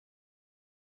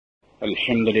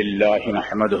الحمد لله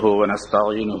نحمده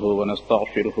ونستعينه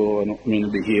ونستغفره ونؤمن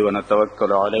به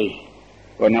ونتوكل عليه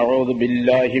ونعوذ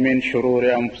بالله من شرور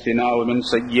أنفسنا ومن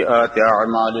سيئات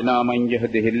أعمالنا من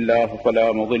يهده الله فلا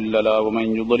مضل له ومن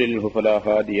يضلله فلا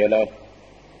هادي له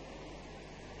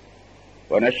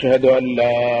ونشهد أن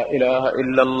لا إله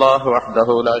إلا الله وحده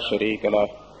لا شريك له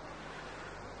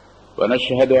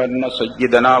ونشهد أن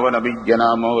سيدنا ونبينا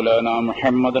مولانا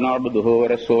محمدا عبده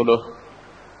ورسوله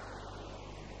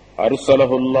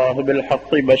أرسله الله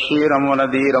بالحق بشيرا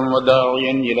ونذيرا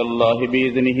وداعيا إلى الله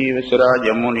بإذنه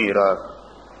وسراجا منيرا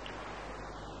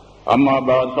أما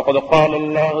بعد فقد قال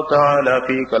الله تعالى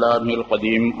في كلامه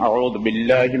القديم أعوذ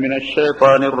بالله من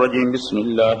الشيطان الرجيم بسم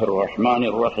الله الرحمن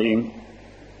الرحيم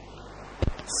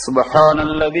سبحان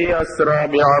الذي أسرى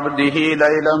بعبده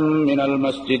ليلا من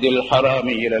المسجد الحرام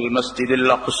إلى المسجد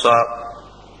الأقصى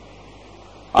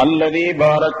الذي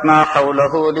باركنا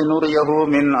حوله لنريه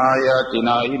من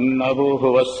آياتنا إنه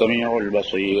هو السميع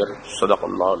البصير صدق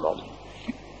الله العظيم.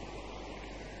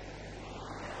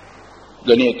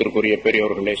 கண்ணியத்திற்குரிய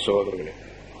பெரியோர்களே, சகோதரர்களே,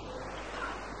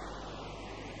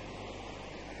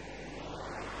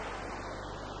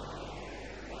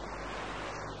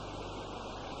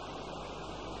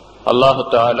 அல்லாஹு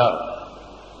தஆலா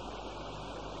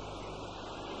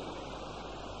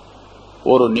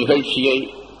ஒரு நிகழ்ச்சியை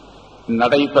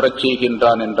நடைபெறச்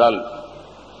செய்கின்றான் என்றால்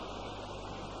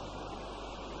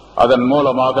அதன்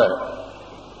மூலமாக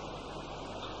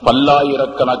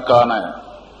பல்லாயிரக்கணக்கான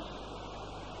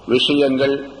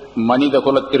விஷயங்கள் மனித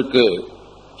குலத்திற்கு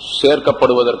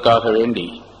சேர்க்கப்படுவதற்காக வேண்டி,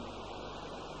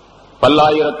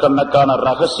 பல்லாயிரக்கணக்கான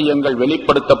ரகசியங்கள்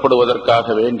வெளிப்படுத்தப்படுவதற்காக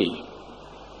வேண்டி,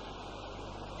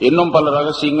 இன்னும் பல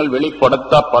ரகசியங்கள்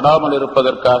வெளிப்படுத்தப்படாமல்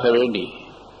இருப்பதற்காக வேண்டி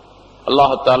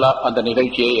அல்லாஹ் தஆலா அந்த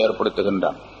நிகழ்ச்சியை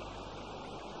ஏற்படுத்துகின்றான்.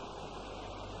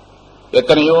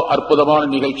 எத்தனையோ அற்புதமான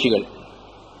நிகழ்ச்சிகள்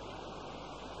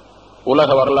உலக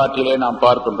வரலாற்றிலே நாம்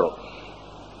பார்க்கின்றோம்.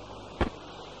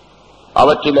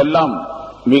 அவற்றிலெல்லாம்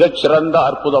மிகச்சிறந்த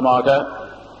அற்புதமாக,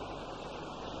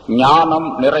 ஞானம்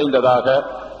நிறைந்ததாக,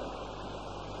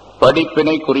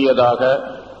 படிப்பினைக்குரியதாக,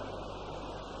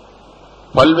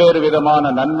 பல்வேறு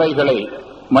விதமான நன்மைகளை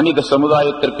மனித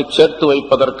சமுதாயத்திற்கு சேர்த்து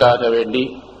வைப்பதற்காக வேண்டி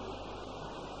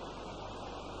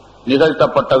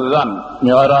நிகழ்த்தப்பட்டதுதான்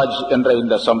மெஹராஜ் என்ற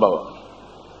இந்த சம்பவம்.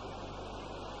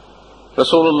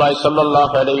 ரசூலுல்லாஹி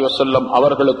ஸல்லல்லாஹு அலைஹி வஸல்லம்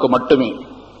அவர்களுக்கு மட்டுமே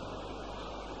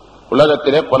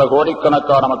உலகத்திலே பல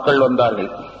கோடிக்கணக்கான மக்கள் வந்தார்கள்,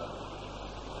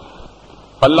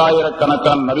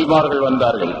 பல்லாயிரக்கணக்கான நபிமார்கள்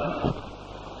வந்தார்கள்.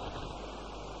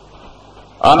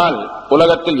 ஆனால்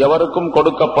உலகத்தில் எவருக்கும்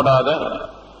கொடுக்கப்படாத,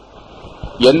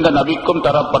 எந்த நபிக்கும்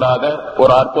தரப்படாத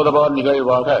ஒரு அற்புதமான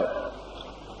நிகழ்வாக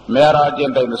மேராஜ்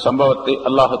என்ற இந்த சம்பவத்தை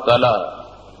அல்லாஹ் தஆலா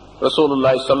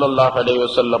ரசூலுல்லாஹி ஸல்லல்லாஹு அலைஹி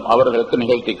வஸல்லம் அவர்களுக்கு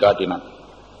நிகழ்த்தி காட்டினான்.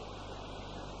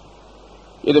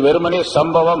 இது வெறுமனே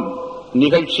சம்பவம்,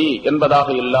 நிகழ்ச்சி என்பதாக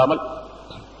இல்லாமல்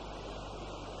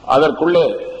அதற்குள்ளே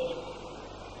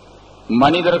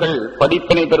மனிதர்கள்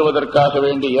படிப்பினை பெறுவதற்காக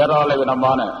வேண்டி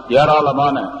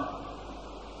ஏராளமான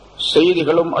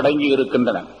செய்திகளும் அடங்கி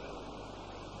இருக்கின்றன.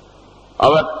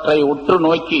 அவற்றை உற்று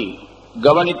நோக்கி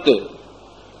கவனித்து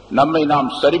நம்மை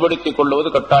நாம் சரிபடுத்திக் கொள்வது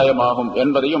கட்டாயமாகும்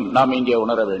என்பதையும் நாம் இங்கே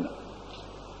உணர வேண்டும்.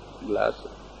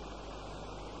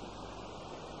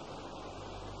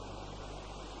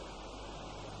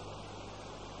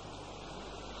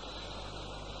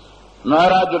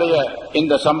 மேராஜுடைய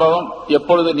இந்த சம்பவம்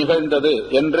எப்பொழுது நிகழ்ந்தது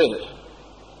என்று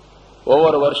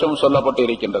ஒவ்வொரு வருஷமும் சொல்லப்பட்டு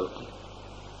இருக்கின்றது.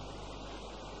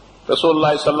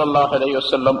 ரசூலுல்லாஹி ஸல்லல்லாஹு அலைஹி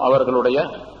வஸல்லம் அவர்களுடைய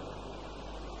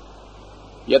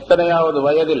எத்தனையாவது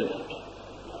வயதில்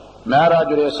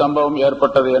மேராஜுடைய சம்பவம்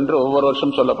ஏற்பட்டது என்று ஒவ்வொரு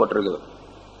வருஷம் சொல்லப்பட்டிருக்குது.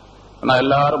 ஆனா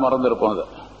எல்லாரும் மறந்திருப்போம். அதை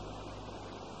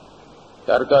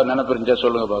யாருக்காவது நினைப்பிருந்தா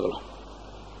சொல்லுங்க பார்க்கலாம்.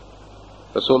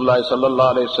 ரசூலுல்லாஹி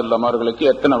ஸல்லல்லாஹு அலைஹி வஸல்லம் அவர்களுக்கு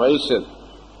எத்தனை வயசு?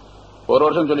 ஒரு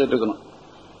வருஷம் சொல்லிட்டு இருக்கணும்.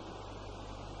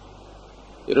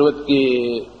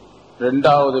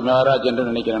 22வது மேராஜ் என்று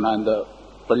நினைக்கிறேன். நான் இந்த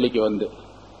பள்ளிக்கு வந்து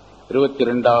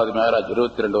 22வது மேராஜ்,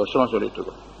 22 வருஷமா சொல்லிட்டு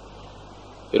இருக்கோம்.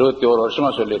 21 வருஷமா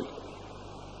சொல்லியிருக்கு.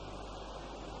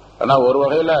 ஆனா ஒரு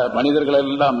வகையில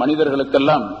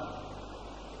மனிதர்களுக்கெல்லாம்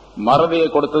மறதியை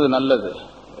கொடுத்தது நல்லது.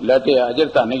 இல்லாட்டி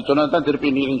ஹஜரத் அன்னைக்கு சொன்னதுதான்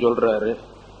திருப்பி நீரும் சொல்றாரு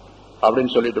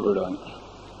அப்படின்னு சொல்லிட்டு போயிடுவாங்க.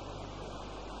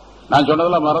 நான்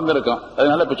சொன்னதெல்லாம் மறந்துருக்கோம்,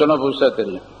 அதனால இப்ப சொன்ன புதுசா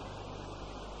தெரியும்.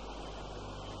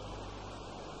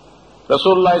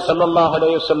 ரசூலுல்லாஹி ஸல்லல்லாஹு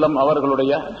அலைஹி வஸல்லம்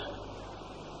அவர்களுடைய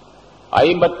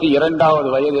 52வது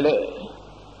வயதிலே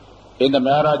இந்த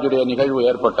மேராஜுடைய நிகழ்வு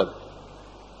ஏற்பட்டது.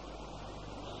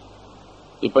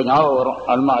 இப்ப ஞாபகம் வரும்.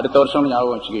 அல்மா அடுத்த வருஷம்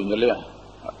ஞாபகம் வச்சுக்குவீங்க இல்லையா?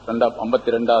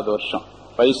 52வது வருஷம்,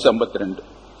 வயசு 52.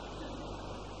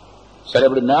 சரி,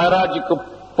 அப்படி மேராஜுக்கு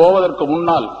போவதற்கு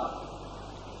முன்னால்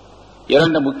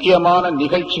இரண்டு முக்கியமான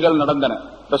நிகழ்ச்சிகள் நடந்தன.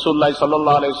 ரசூலுல்லாஹி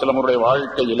ஸல்லல்லாஹு அலைஹி வஸல்லம் அவருடைய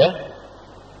வாழ்க்கையிலே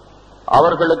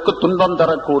அவர்களுக்கு துன்பம்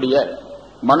தரக்கூடிய,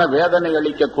 மனவேதனை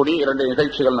அளிக்கக்கூடிய இரண்டு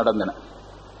நிகழ்ச்சிகள் நடந்தன.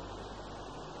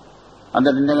 அந்த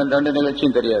ரெண்டு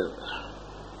நிகழ்ச்சியும் தெரியாது.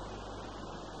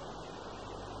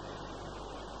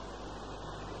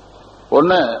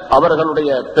 ஒன்னு,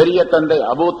 அவர்களுடைய பெரிய தந்தை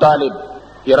அபூ தாலிப்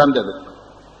இறந்தது.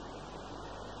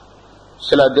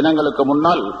 சில தினங்களுக்கு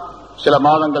முன்னால், சில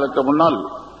மாதங்களுக்கு முன்னால்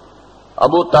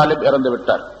அபூ தாலிப் இறந்து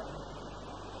விட்டார்.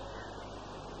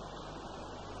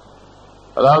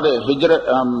 அதாவது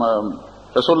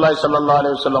ரசூலுல்லாஹி ஸல்லல்லாஹு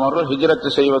அலைஹி வஸல்லம் அவர்கள் ஹிஜ்ரத்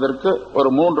செய்வதற்கு ஒரு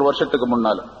 3 வருஷத்துக்கு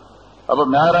முன்னால, அப்ப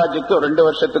மேராஜுக்கு 2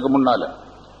 வருஷத்துக்கு முன்னால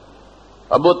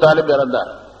அபூ தாலிப்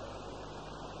இறந்தார்.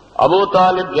 அபூ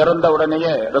தாலிப் இறந்த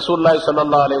உடனேயே ரசூலுல்லாஹி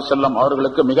ஸல்லல்லாஹு அலைஹி வஸல்லம்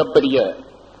அவர்களுக்கு மிகப்பெரிய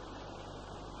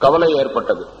கவலை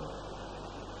ஏற்பட்டது.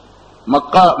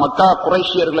 மக்கா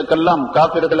குறைஷியர்களுக்கெல்லாம்,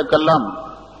 காபிர்களுக்கெல்லாம்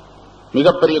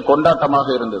மிகப்பெரிய கொண்டாட்டமாக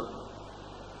இருந்தது.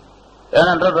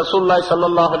 ஏனென்றால் ரசூலுல்லாஹி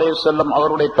ஸல்லல்லாஹு அலைஹி வஸல்லம்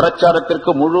அவருடைய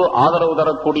பிரச்சாரத்திற்கு முழு ஆதரவு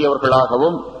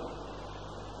தரக்கூடியவர்களாகவும்,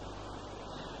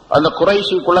 அந்த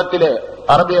குறைஷி குலத்திலே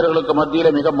அரபியர்களுக்கு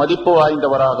மத்தியிலே மிக மதிப்பு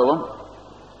வாய்ந்தவராகவும்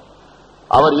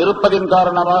அவர் இருப்பதின்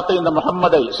காரணமாக இந்த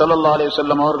முஹம்மதை ஸல்லல்லாஹு அலைஹி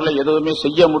வஸல்லம் அவர்களை எதுவுமே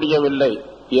செய்ய முடியவில்லை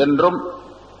என்றும்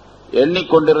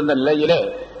எண்ணிக்கொண்டிருந்த நிலையிலே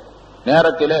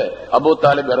நேரத்திலே அபூ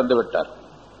தாலிப் இறந்து விட்டார்.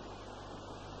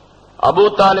 அபூ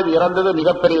தாலிப் இறந்தது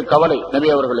மிகப்பெரிய கவலை நபி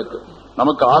அவர்களுக்கு.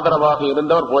 நமக்கு ஆதரவாக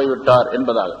இருந்தவர் போய்விட்டார்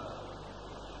என்பதாக.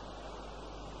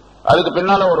 அதுக்கு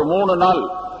பின்னால ஒரு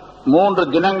 3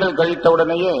 தினங்கள்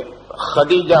கழித்தவுடனேயே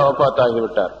ஹதீஜா வஃபாத்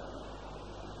ஆகிவிட்டார்.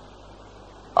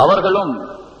 அவர்களும்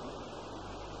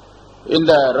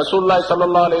இந்த ரசூலுல்லாஹி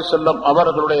ஸல்லல்லாஹு அலைஹி வஸல்லம்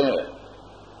அவர்களுடைய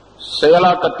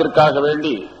செயலாக்கத்திற்காக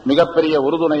வேண்டி மிகப்பெரிய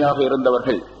உறுதுணையாக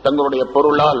இருந்தவர்கள். தங்களுடைய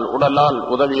பொருளால், உடலால்,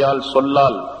 உதவியால்,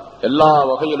 சொல்லால், எல்லா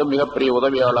வகையிலும் மிகப்பெரிய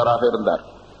உதவியாளராக இருந்தார்.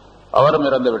 அவரும்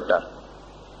இறந்து விட்டார்.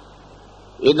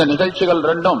 இந்த நிகழ்ச்சிகள்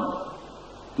ரெண்டும்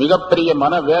மிகப்பெரிய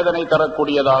மனவேதனை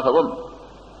தரக்கூடியதாகவும்,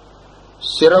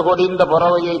 சிறகொடிந்த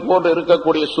பறவையை போன்று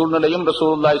இருக்கக்கூடிய சூழ்நிலையும்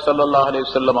ரசூலுல்லாஹி ஸல்லல்லாஹு அலைஹி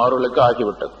வஸல்லம் அவர்களுக்கு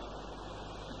ஆகிவிட்டது.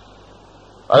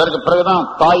 அதற்கு பிறகுதான்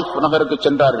தாயிஃப் நகருக்கு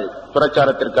சென்றார்கள்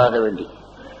பிரச்சாரத்திற்காக வேண்டி.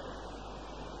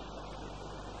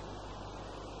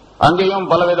 அங்கேயும்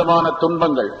பலவிதமான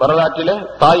துன்பங்கள். வரலாற்றிலே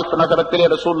தாயிஃப் நகரத்திலே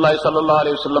ரசூலுல்லாஹி ஸல்லல்லாஹு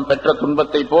அலைஹி வஸல்லம் பெற்ற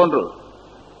துன்பத்தை போன்று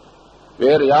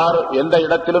வேறு யார் எந்த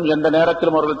இடத்திலும் எந்த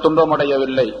நேரத்திலும் அவர்கள்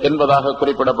துன்பமடையவில்லை என்பதாக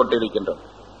குறிப்பிடப்பட்டிருக்கின்றது.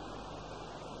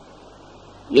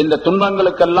 இந்த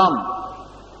துன்பங்களுக்கெல்லாம்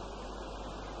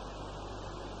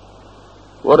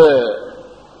ஒரு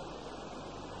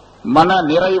மன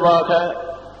நிறைவாக,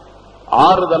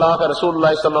 ஆறுதலாக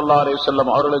ரசூலுல்லாஹி ஸல்லல்லாஹு அலைஹி வஸல்லம்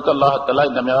அவர்களுக்கு அல்லாஹ் தஆலா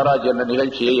இந்த மேராஜ் என்ற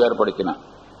நிகழ்ச்சியை ஏற்படுத்தினார்.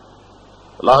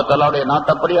 அல்லாஹ் தஆலாவுடைய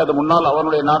நாட்டப்படி அது முன்னால்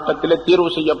அவனுடைய நாட்டத்திலே தீர்வு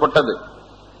செய்யப்பட்டது.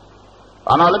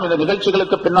 ஆனாலும் இந்த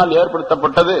நிகழ்ச்சிகளுக்கு பின்னால்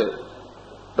ஏற்படுத்தப்பட்டது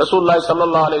ரசூலுல்லாஹி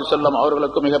ஸல்லல்லாஹு அலைஹி வஸல்லம்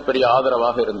அவர்களுக்கு மிகப்பெரிய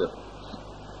ஆதரவாக இருந்தது.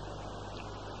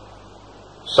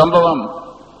 சம்பவம்,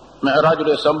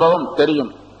 மெஹராஜுடைய சம்பவம்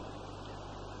தெரியும்.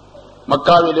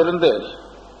 மக்காவில் இருந்து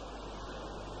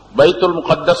பைத்துல்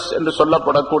முகத்தஸ் என்று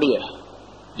சொல்லப்படக்கூடிய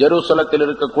ஜெருசலத்தில்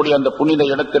இருக்கக்கூடிய அந்த புனித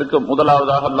இடத்திற்கு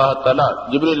முதலாவதாக அல்லாஹ் தஆலா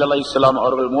ஜிப்ரீல் அலைஹிஸ்ஸலாம்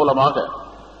அவர்கள் மூலமாக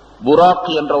புராக்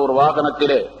என்ற ஒரு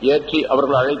வாகனத்திலே ஏற்றி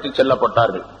அவர்கள் அழைத்து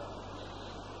செல்லப்பட்டார்கள்.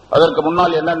 அதற்கு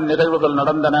முன்னால் என்ன நிகழ்வுகள்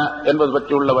நடந்தன என்பது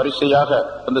பற்றியுள்ள வரிசையாக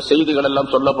அந்த செய்திகள்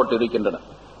எல்லாம் சொல்லப்பட்டு இருக்கின்றன.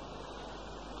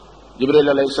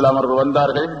 ஜிப்ரீல் அலைஹிஸ்ஸலாம் அவர்கள்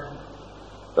வந்தார்கள்.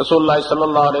 ரசூலுல்லாஹி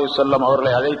ஸல்லல்லாஹு அலைஹி வஸல்லம்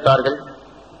அவர்களை அழைத்தார்கள்.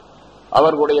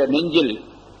 அவர்களுடைய நெஞ்சில்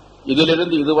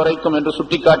இதிலிருந்து இதுவரைக்கும் என்று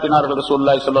சுட்டிக்காட்டினார்கள்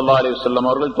ரசூலுல்லாஹி ஸல்லல்லாஹு அலைஹி வஸல்லம்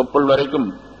அவர்கள். தொப்புள் வரைக்கும்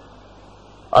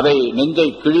அதை நெஞ்சை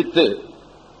கிழித்து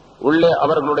உள்ளே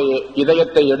அவர்களுடைய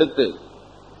இதயத்தை எடுத்து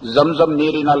ஜம்சம்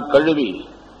நீரினால் கழுவி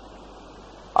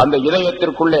அந்த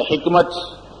இதயத்திற்குள்ளே ஹிக்மத்,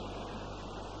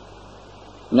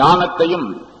 ஞானத்தையும்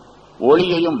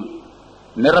ஒளியையும்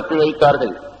நிரப்பி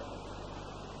வைத்தார்கள்.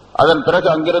 அதன் பிறகு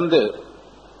அங்கிருந்து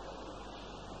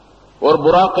ஒரு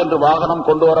புராக் என்று வாகனம்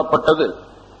கொண்டு வரப்பட்டது.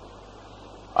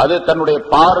 அது தன்னுடைய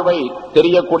பார்வை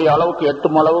தெரியக்கூடிய அளவுக்கு,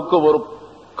 எட்டும் அளவுக்கு ஒரு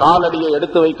காலடியை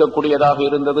எடுத்து வைக்கக்கூடியதாக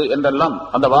இருந்தது என்றெல்லாம்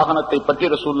அந்த வாகனத்தை பற்றி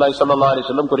ரசூலுல்லாஹி ஸல்லல்லாஹு அலைஹி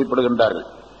வஸல்லம் குறிப்பிடுகின்றார்கள்.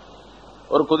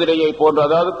 ஒரு குதிரையை போன்று,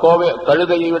 அதாவது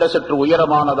கழுதையை விட சற்று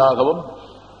உயரமானதாகவும்,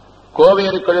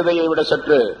 கோவேறு கழுதையை விட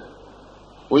சற்று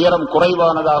உயரம்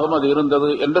குறைவானதாகவும் அது இருந்தது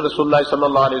என்று ரசூலுல்லாஹி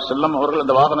ஸல்லல்லாஹு அலைஹி வஸல்லம் அவர்கள்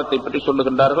அந்த வாகனத்தை பற்றி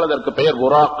சொல்லுகின்றார்கள். அதற்கு பெயர்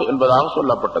புராக் என்பதாக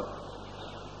சொல்லப்பட்டது.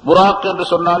 புராக் என்று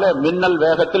சொன்னாலே மின்னல்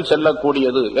வேகத்தில்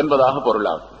செல்லக்கூடியது என்பதாக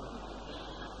பொருளாகும்.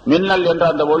 மின்னல் என்ற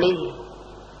அந்த ஒளி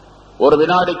ஒரு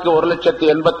வினாடிக்கு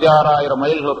 1,86,000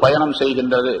 மைல்கள் பயணம்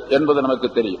செய்கின்றது என்பது நமக்கு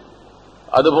தெரியும்.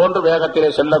 அதுபோன்று வேகத்திலே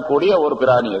செல்லக்கூடிய ஒரு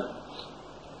பிராணி அது.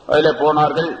 அதிலே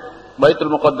போனார்கள்,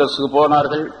 பைத்துல் முகத்தஸுக்கு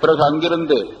போனார்கள். பிறகு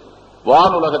அங்கிருந்து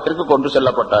வானுலகத்திற்கு கொண்டு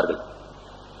செல்லப்பட்டார்கள்.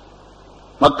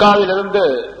 மக்காவிலிருந்து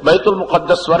பைத்துல்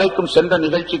முகத்தஸ் வரைக்கும் சென்ற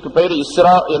நிகழ்ச்சிக்கு பெயர்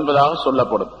இஸ்ரா என்பதாக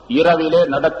சொல்லப்படும். இரவிலே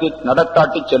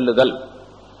நடத்தாட்டி செல்லுதல்.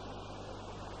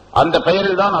 அந்த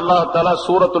பெயரில் தான் அல்லாஹ் தஆலா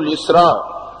சூரத்துல் இஸ்ரா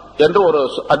என்று ஒரு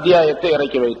அத்தியாயத்தை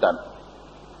இறக்கி வைத்தான்.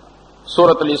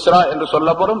 சூரத்துல் இஸ்ரா என்று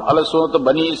சொல்லப்படும், அல்லது சூரத்து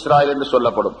பனி இஸ்ராயில் என்று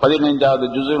சொல்லப்படும். 15வது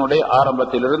ஜுஸினுடைய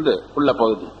ஆரம்பத்திலிருந்து உள்ள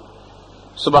பகுதி.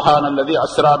 சுப்ஹானல்லதி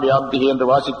அஸ்ரா பி அப்திஹி என்று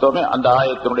வாசித்தோமே, அந்த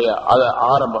ஆயத்தினுடைய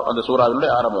ஆரம்பம், அந்த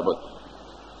சூராவினுடைய ஆரம்பம்.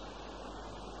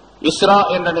 இஸ்ரா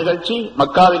என்ற நிகழ்ச்சி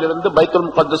மக்காவிலிருந்து பைத்துல்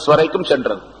முகத்தஸ் வரைக்கும்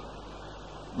சென்றது.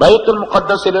 பைத்துல்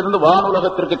முகத்தஸிலிருந்து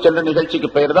வானுலகத்திற்கு சென்ற நிகழ்ச்சிக்கு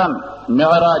பெயர் தான்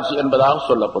மெஹராஜ் என்பதாக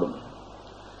சொல்லப்படும்.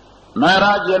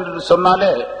 மேராஜ் என்று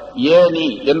சொன்னாலே ஏணி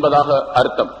என்பதாக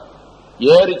அர்த்தம்.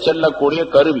 ஏறி செல்லக்கூடிய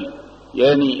கருவி,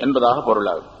 ஏணி என்பதாக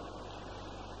பொருளாகும்.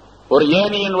 ஒரு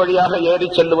ஏணியின் வழியாக ஏறி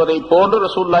செல்லுவதை போன்று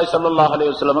ரசூலுல்லாஹி ஸல்லல்லாஹு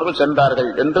அலைஹி வஸல்லம் அவர்கள் சென்றார்கள்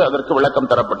என்று அதற்கு விளக்கம்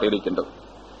தரப்பட்டு இருக்கின்றது.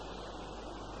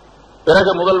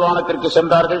 பிறகு முதல் வானத்திற்கு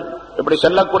சென்றார்கள். இப்படி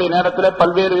செல்லக்கூடிய நேரத்தில்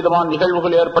பல்வேறு விதமான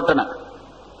நிகழ்வுகள் ஏற்பட்டன.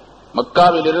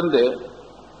 மக்காவில் இருந்து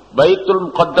பைத்துல்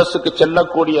முகத்தஸுக்கு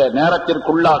செல்லக்கூடிய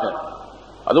நேரத்திற்குள்ளாக,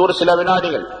 அது ஒரு சில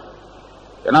வினாடிகள்.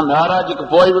 ஏன்னா மேராஜுக்கு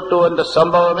போய்விட்டு வந்த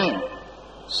சம்பவமே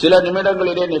சில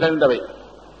நிமிடங்களிலே நிகழ்ந்தவை.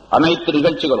 அனைத்து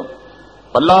நிகழ்ச்சிகளும்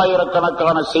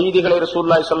பல்லாயிரக்கணக்கான செய்திகளை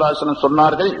ரசூலுல்லாஹி ஸல்லல்லாஹு அலைஹி வஸல்லம்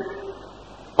சொன்னார்கள்.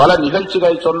 பல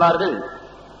நிகழ்ச்சிகளை சொன்னார்கள்.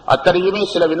 அத்தனையுமே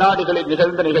சில வினாடிகளில்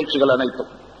நிகழ்ந்த நிகழ்ச்சிகள்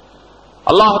அனைத்தும்.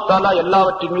 அல்லாஹ் தஆலா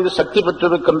எல்லாவற்றின் மீது சக்தி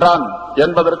பெற்றிருக்கின்றான்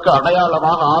என்பதற்கு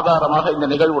அடையாளமாக, ஆதாரமாக இந்த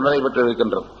நிகழ்வு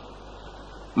நடைபெற்றிருக்கின்றது.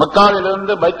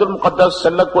 மக்காவிலிருந்து பைத்துல் முகத்தஸ்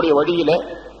செல்லக்கூடிய வழியிலே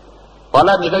பல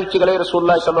நிகழ்ச்சிகளை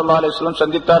ரசூலுல்லாஹி ஸல்லல்லாஹு அலைஹி வஸல்லம்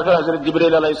சந்தித்தார்கள். ஹஜ்ரத்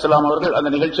ஜிப்ரீல் அலைஹிஸ்ஸலாம் அவர்கள் அந்த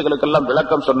நிகழ்ச்சிகளுக்கெல்லாம்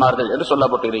விளக்கம் சொன்னார்கள் என்று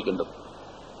சொல்லப்பட்டு இருக்கின்றது.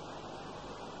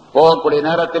 போகக்கூடிய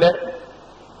நேரத்திலே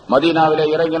மதீனாவிலே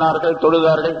இறங்கினார்கள்,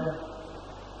 தொழுதார்கள்.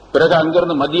 பிறகு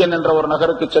அங்கிருந்து மதியன் என்ற ஒரு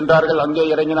நகருக்கு சென்றார்கள், அங்கே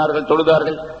இறங்கினார்கள்,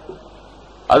 தொழுதார்கள்.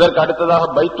 அதற்கு அடுத்ததாக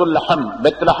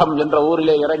பெத்லஹம் என்ற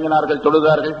ஊரிலே இறங்கினார்கள்,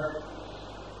 தொழுதார்கள்.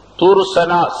 தூரு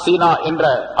சீனா என்ற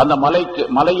அந்த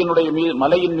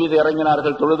மலையின் மீது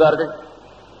இறங்கினார்கள், தொழுதார்கள்.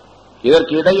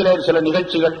 இதற்கு இடையிலே சில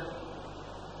நிகழ்ச்சிகள்,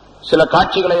 சில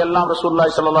காட்சிகளை எல்லாம்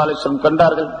ரசூலுல்லாஹி ஸல்லல்லாஹு அலைஹி வஸல்லம்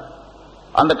கண்டார்கள்.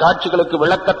 அந்த காட்சிகளுக்கு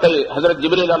விளக்கத்தை ஹஜ்ரத்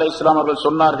ஜிப்ரீல் அலைஹிஸ்ஸலாம் அவர்கள்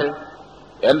சொன்னார்கள்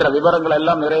என்ற விவரங்கள்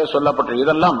எல்லாம் நிறைய சொல்லப்பட்டது.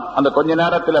 இதெல்லாம் அந்த கொஞ்ச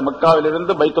நேரத்தில் மக்காவில்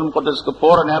இருந்து பைத்துல் முகத்தஸுக்கு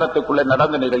போற நேரத்துக்குள்ளே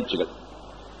நடந்த நிகழ்ச்சிகள்.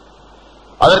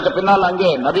 அதற்கு பின்னால்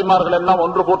அங்கே நபிமார்கள் எல்லாம்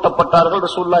ஒன்று கூட்டப்பட்டார்கள்.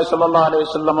 ரசூலுல்லாஹி ஸல்லல்லாஹு அலைஹி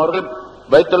வஸல்லம் அவர்கள்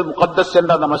பைத்துல் முகத்தஸ்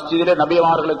என்ற அந்த மஸ்ஜிதிலே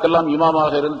நபிமார்களுக்கெல்லாம்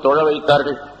இமாமாக இருந்து தொழ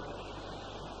வைத்தார்கள்.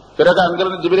 பிறகு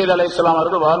அங்கிருந்து ஜிப்ரீல் அலைஹிஸ்ஸலாம்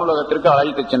அவர்கள் வானுலகத்திற்கு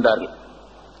அழைத்து சென்றார்கள்.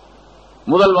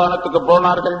 முதல் வானத்துக்கு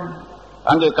போனார்கள்.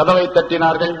 அங்கே கதவை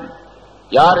தட்டினார்கள்.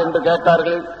 யார் என்று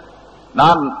கேட்டார்கள்.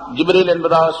 நான் ஜிப்ரீல்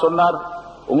என்பதாக சொன்னார்.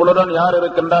 உங்களுடன் யார்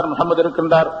இருக்கின்றார்? முஹம்மது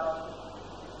இருக்கின்றார்.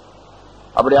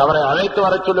 அப்படி அவரை அழைத்து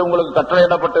வர சொல்லி உங்களுக்கு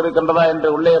கட்டளையிடப்பட்டு இருக்கின்றதா என்று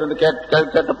உள்ளே இருந்து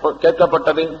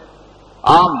கேட்கப்பட்டது.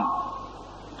 ஆம்,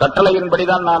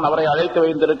 கட்டளையின்படிதான் நான் அவரை அழைத்து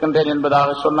வைத்திருக்கின்றேன்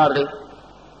என்பதாக சொன்னார்கள்.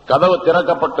 கதவு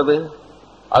திறக்கப்பட்டது.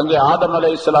 அங்கே ஆதம்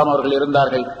அலைஹிஸ்ஸலாம் அவர்கள்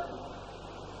இருந்தார்கள்.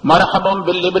 மர்ஹபம்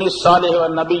பில் இப்னி ஸாலிஹ்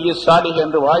வன் நபிய்யி ஸாலிஹ்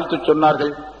என்று வாழ்த்து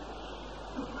சொன்னார்கள்.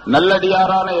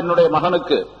 நல்லடியாரான என்னுடைய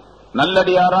மகனுக்கு,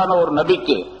 நல்லடியாரான ஒரு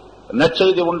நபிக்கு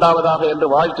நற்செய்தி உண்டாவதாக என்று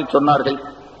வாழ்த்து சொன்னார்கள்.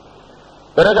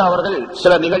 பிறகு அவர்கள்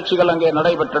சில நிகழ்ச்சிகள் அங்கே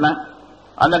நடைபெற்றன.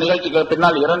 அந்த நிகழ்ச்சிகள்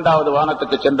பின்னால் இரண்டாவது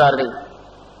வானத்துக்கு சென்றார்கள்.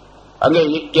 அங்கே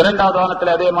இரண்டாவது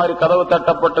வானத்தில் அதே மாதிரி கதவு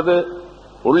தட்டப்பட்டது.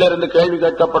 உள்ளிருந்து கேள்வி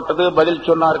கேட்கப்பட்டது. பதில்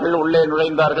சொன்னார்கள். உள்ளே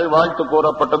நுழைந்தார்கள். வாழ்த்து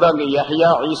கூறப்பட்டது. அங்கே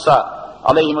யஹ்யா, ஈசா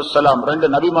அலைஹிமுஸ்ஸலாம் 2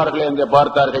 நபிமார்களை அங்கே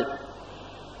பார்த்தார்கள்.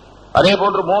 அதே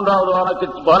போன்று மூன்றாவது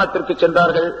வானத்திற்கு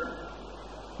சென்றார்கள்.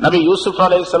 நபி யூசுப்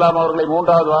அலைஹிஸ்ஸலாம் அவர்களை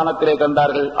மூன்றாவது வானத்திலே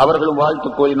கண்டார்கள். அவர்களும்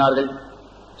வாழ்த்து கூறினார்கள்.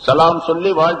 சலாம் சொல்லி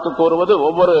வாழ்த்து கூறுவது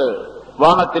ஒவ்வொரு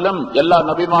வானத்திலும் எல்லா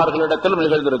நபிமார்களிடத்திலும்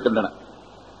நிகழ்ந்திருக்கின்றன.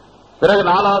 பிறகு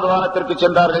 4வது வானத்திற்கு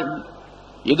சென்றார்கள்.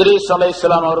 இத்ரீஸ்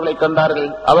அலைஹிஸ்ஸலாம் அவர்களை கண்டார்கள்.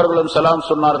 அவர்களும் சலாம்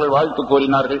சொன்னார்கள், வாழ்த்து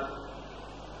கூறினார்கள்.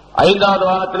 5வது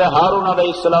வானத்திலே ஹாரூன்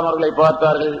அலைஹிஸ்ஸலாம் அவர்களை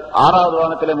பார்த்தார்கள். 6வது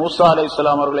வானத்திலே மூசா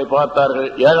அலைஹிஸ்ஸலாம் அவர்களை பார்த்தார்கள்.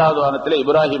 7வது வானத்திலே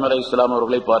இப்ராஹிம் அலைஹிஸ்ஸலாம்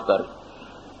அவர்களை பார்த்தார்கள்.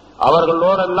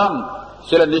 அவர்களோடெல்லாம்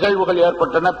சில நிகழ்வுகள்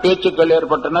ஏற்பட்டன, பேச்சுக்கள்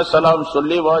ஏற்பட்டன. சலாம்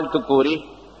சொல்லி வாழ்த்து கூறி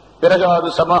பிறகு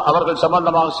அவர்கள்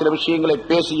சம்பந்தமாக சில விஷயங்களை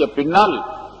பேசிய பின்னால்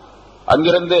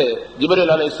அங்கிருந்து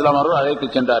ஜிப்ரீல் அலைஹிஸ்ஸலாம் அவர்கள் அழைத்து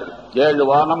சென்றார்கள். 7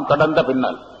 வானம் கடந்த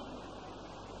பின்னால்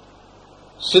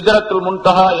சிதரத்துல்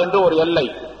முன்தஹா என்று ஒரு எல்லை,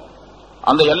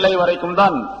 அந்த எல்லை வரைக்கும்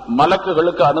தான்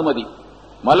மலக்குகளுக்கு அனுமதி.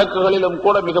 மலக்குகளிலும்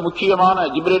கூட மிக முக்கியமான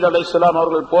ஜிப்ரீல் அலைஹிஸ்ஸலாம்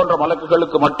அவர்கள் போன்ற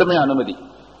மலக்குகளுக்கு மட்டுமே அனுமதி.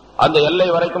 அந்த எல்லை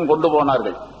வரைக்கும் கொண்டு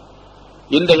போனார்கள்.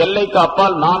 இந்த எல்லைக்கு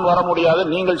அப்பால் நான் வர முடியாது,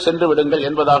 நீங்கள் சென்று விடுங்கள்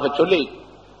என்பதாக சொல்லி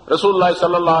ரசூலுல்லாஹி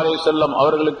ஸல்லல்லாஹு அலைஹி வஸல்லம்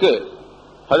அவர்களுக்கு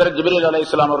ஹஜ்ரத் ஜிப்ரீல்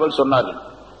அலைஹிஸ்ஸலாம் அவர்கள் சொன்னார்கள்.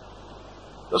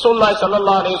 ரசூலுல்லாஹி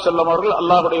ஸல்லல்லாஹு அலைஹி வஸல்லம் அவர்கள்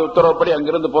அல்லாஹ்வுடைய உத்தரவுப்படி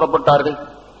அங்கிருந்து புறப்பட்டார்கள்.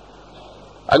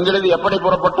 அங்கிருந்து எப்படி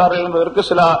புறப்பட்டார்கள் என்பதற்கு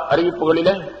சில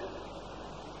அறிவிப்புகளிலே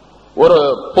ஒரு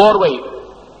போர்வை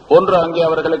ஒன்று அங்கே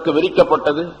அவர்களுக்கு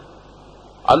விரிக்கப்பட்டது.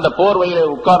 அந்த போர்வையிலே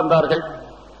உட்கார்ந்தார்கள்.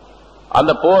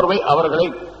 அந்த போர்வை அவர்களை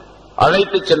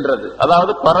அழைத்து சென்றது,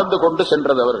 அதாவது பறந்து கொண்டு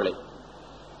சென்றது. அவர்களை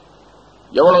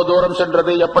எவ்வளவு தூரம்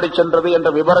சென்றது, எப்படி சென்றது என்ற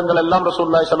விவரங்கள் எல்லாம்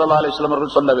ரசூலுல்லாஹி ஸல்லல்லாஹு அலைஹி வஸல்லம்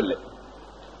அவர்கள் சொல்லவில்லை.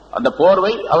 அந்த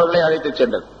போர்வை அவர்களை அழைத்து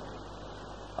சென்றது.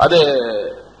 அது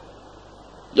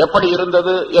எப்படி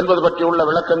இருந்தது என்பது பற்றி உள்ள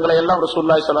விளக்கங்களை எல்லாம்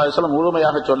ரசூலுல்லாஹி ஸல்லல்லாஹு அலைஹி வஸல்லம்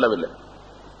முழுமையாக சொல்லவில்லை.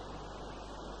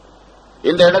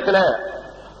 இந்த இடத்துல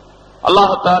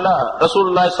அல்லாஹ் தஆலா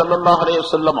ரசூலுல்லாஹி ஸல்லல்லாஹு அலைஹி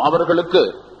வஸல்லம் அவர்களுக்கு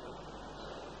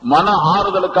மன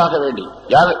ஆறுதலுக்காக வேண்டி,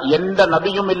 எந்த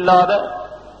நபியும் இல்லாத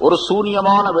ஒரு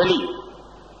சூனியமான வெளி,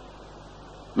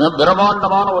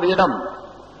 பிரம்மாண்டமான ஒரு இடம்,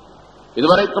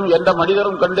 இதுவரைக்கும் எந்த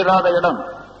மனிதரும் கண்டிராத இடம்,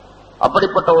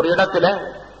 அப்படிப்பட்ட ஒரு இடத்துல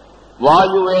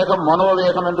வாயு வேகம்,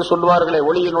 மனோவேகம் என்று சொல்வார்களே,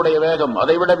 ஒளியினுடைய வேகம்,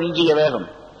 அதைவிட மிஞ்சிய வேகம்,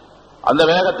 அந்த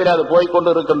வேகத்திலே அது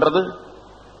போய்கொண்டு இருக்கின்றது.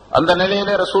 அந்த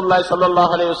நிலையிலே ரசூலுல்லாஹி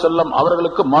ஸல்லல்லாஹு அலைஹி வஸல்லம்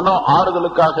அவர்களுக்கு மனோ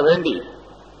ஆறுதலுக்காக வேண்டி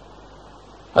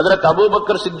ஹஜ்ரத்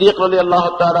அபூபக்கர் சித்திக் ரலியல்லாஹு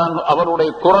தஆலா அவருடைய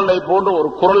குரலை போன்று ஒரு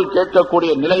குரல்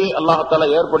கேட்கக்கூடிய நிலையை அல்லாஹ் தஆலா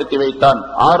ஏற்படுத்தி வைத்தான்,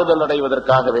 ஆறுதல்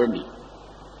அடைவதற்காக வேண்டி.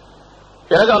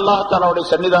 பிறகு அல்லாஹ் தஆலாவுடைய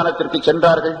சன்னிதானத்திற்கு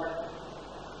சென்றார்கள்.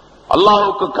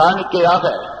 அல்லாஹ்வுக்கு காணிக்கையாக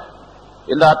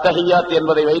இந்த அத்தஹியாத்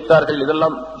என்பதை வைத்தார்கள்.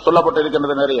 இதெல்லாம்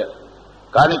சொல்லப்பட்டிருக்கின்றது நிறைய.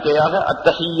 காணிக்கையாக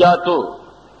அத்தஹியாத்து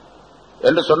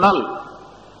என்று சொன்னால்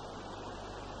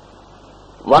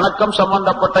வணக்கம்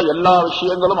சம்பந்தப்பட்ட எல்லா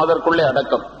விஷயங்களும் அதற்குள்ளே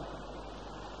அடக்கம்.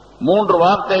 3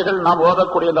 வார்த்தைகள் நாம்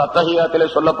ஓதக்கூடிய இந்த அத்தஹியாத்திலே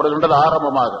சொல்லப்படுகின்றது.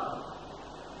 ஆரம்பமாக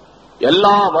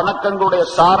எல்லா வணக்கங்களுடைய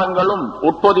சாரங்களும்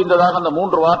உட்பொதிந்ததாக அந்த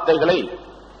 3 வார்த்தைகளை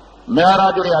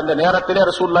மேராஜுடைய அந்த நேரத்திலே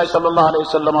ரசூலுல்லாஹி ஸல்லல்லாஹு அலைஹி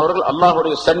வஸல்லம் அவர்கள்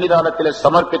அல்லாஹ்வுடைய சன்னிதானத்திலே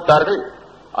சமர்ப்பித்தார்கள்.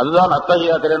 அதுதான்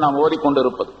அத்தஹியாத்திலே நாம்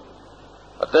ஓதிக்கொண்டிருப்பது.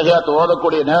 அத்தஹியாத்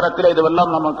ஓதக்கூடிய நேரத்திலே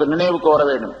இதுவெல்லாம் நமக்கு நினைவுக்கு வர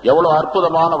வேண்டும். எவ்வளவு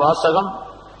அற்புதமான வாசகம்,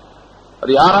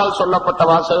 அது யாரால் சொல்லப்பட்ட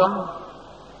வாசகம்,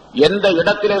 எந்த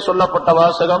இடத்திலே சொல்லப்பட்ட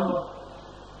வாசகம்,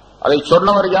 அதை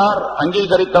சொன்னவர் யார்,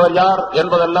 அங்கீகரித்தவர் யார்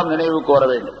என்பதெல்லாம் நினைவுக்கு வர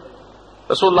வேண்டும்.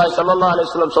 ரசூலுல்லாஹி ஸல்லல்லாஹு அலைஹி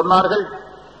வஸல்லம் சொன்னார்கள்,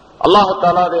 அல்லாஹ்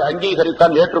தஆலா அதை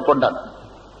அங்கீகரித்தான், ஏற்றுக்கொண்டான்.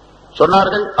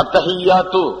 சொன்னார்கள்,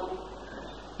 அத்தஹியாத்து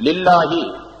லில்லாஹி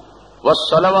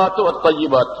வஸ்ஸலவாத்து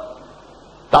வத்தய்யிபாத்.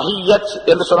 தஹியத்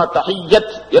என்று சொன்ன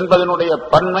தஹியத் என்பதனுடைய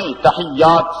பன்மை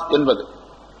தஹியாத் என்பது.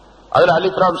 அதில்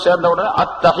அலிஃப் லாம் சேர்ந்தவுடன்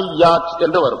அத்தஹியாத்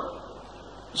என்று வரும்.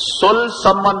 சொல்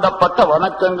சம்பந்தப்பட்ட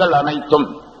வணக்கங்கள் அனைத்தும்,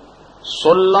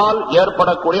 சொல்லால்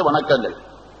ஏற்படக்கூடிய வணக்கங்கள்.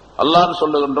 அல்லாஹ்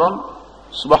சொல்லுகின்றோம்,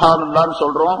 சுப்ஹானல்லாஹ்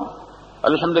சொல்றோம்,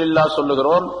 அல்ஹம்துலில்லாஹ்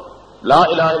சொல்லுகிறோம், லா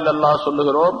இலாஹா இல்லல்லாஹ்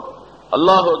சொல்லுகிறோம்,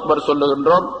 அல்லாஹு அக்பர்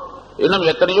சொல்லுகின்றோம், இன்னும்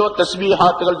எத்தனையோ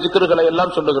தஸ்பீஹாத்துகள், ஜிக்ருகளை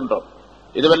எல்லாம் சொல்லுகின்றோம்.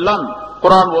 இதுவெல்லாம்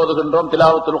குர்ஆன் ஓதுகின்றோம்,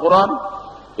 திலாவத்துல் குர்ஆன்,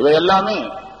 இவை எல்லாமே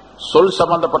சொல்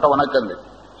சம்பந்தப்பட்ட வணக்கங்கள்.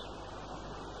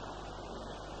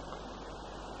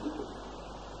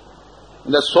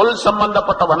 இந்த சொல்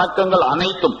சம்பந்தப்பட்ட வணக்கங்கள்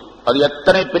அனைத்தும், அது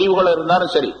எத்தனை பிரிவுகள்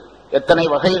இருந்தாலும் சரி, எத்தனை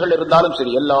வகைகள் இருந்தாலும்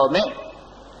சரி, எல்லாமே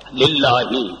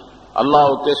லில்லாஹி,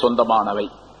 அல்லாஹ்வுக்கே சொந்தமானவை.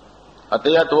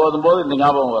 அத்தஹியாத் ஓதும் போது இந்த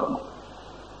ஞாபகம் வரணும்.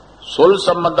 சொல்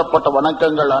சம்பந்தப்பட்ட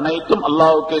வணக்கங்கள் அனைத்தும்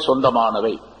அல்லாஹ்வுக்கே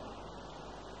சொந்தமானவை.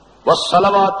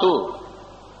 வஸ்ஸலவாத்து,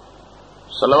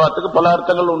 ஸலவாத்துக்கு பல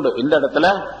அர்த்தங்கள் உண்டு. இந்த இடத்துல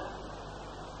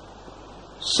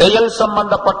செயல்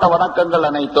சம்பந்தப்பட்ட வணக்கங்கள்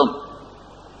அனைத்தும்,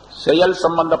 செயல்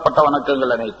சம்பந்தப்பட்ட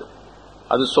வணக்கங்கள் அனைத்தும்,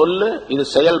 அது சொல்லு, இது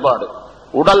செயல்பாடு,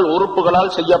 உடல்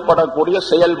உறுப்புகளால் செய்யப்படக்கூடிய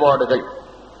செயல்பாடுகள்.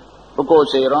 ருக்கோ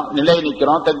செய்யறோம், நிலை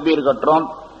நிக்கிறோம், தக்பீர் கட்டுறோம்,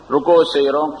 ருக்கோ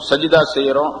செய்யறோம், சஜிதா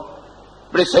செய்யறோம்,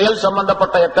 இப்படி செயல்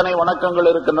சம்பந்தப்பட்ட எத்தனை வணக்கங்கள்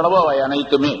இருக்கின்றனவோ அவை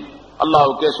அனைத்துமே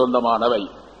அல்லாஹ்வுக்கே சொந்தமானவை.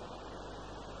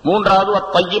 மூன்றாவது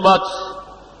அத்தய்யிபாத்,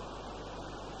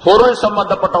 பொருள்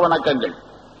சம்பந்தப்பட்ட வணக்கங்கள்.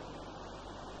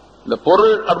 இந்த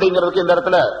பொருள் அப்படிங்கிறதுக்கு இந்த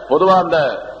இடத்துல பொதுவா அந்த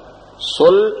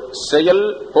சொல், செயல்,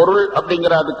 பொருள்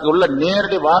அப்படிங்கிற அதுக்கு உள்ள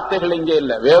நேரடி வார்த்தைகள் இங்கே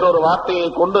இல்லை. வேறொரு வார்த்தையை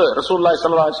கொண்டு ரசூலுல்லாஹி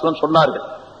ஸல்லல்லாஹு அலைஹி வஸல்லம் சொன்னார்கள்.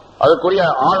 அதுக்குரிய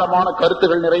ஆழமான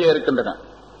கருத்துகள் நிறைய இருக்கின்றன.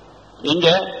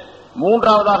 இங்கே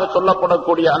மூன்றாவதாக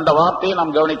சொல்லப்படக்கூடிய அந்த வார்த்தையை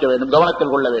நாம் கவனிக்க வேண்டும்,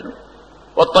 கவனத்தில் கொள்ள வேண்டும்.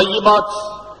 தய்யிபாத்,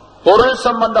 பொருள்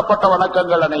சம்பந்தப்பட்ட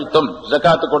வணக்கங்கள் அனைத்தும்,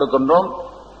 ஜகாத்து கொடுக்கின்றோம்,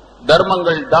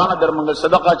 தர்மங்கள், தான தர்மங்கள்,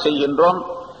 சதகா செய்கின்றோம்,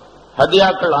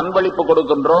 ஹதியாக்கள், அன்பளிப்பு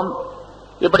கொடுக்கின்றோம்,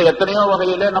 இப்படி எத்தனையோ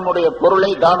வகையிலே நம்முடைய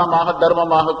பொருளை தானமாக,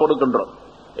 தர்மமாக கொடுக்கின்றோம்.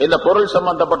 இந்த பொருள்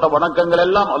சம்பந்தப்பட்ட வணக்கங்கள்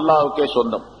எல்லாம் அல்லாஹ்வுக்கே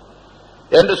சொந்தம்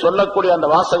என்று சொல்லக்கூடிய அந்த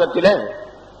வாசகத்திலே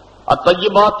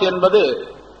அத்தய்யிபாத் என்பது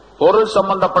பொருள்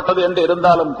சம்பந்தப்பட்டது என்று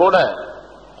இருந்தாலும் கூட,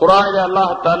 குர்ஆனிலே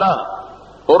அல்லாஹ் தஆலா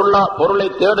பொருளை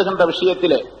தேடுகின்ற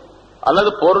விஷயத்திலே அல்லது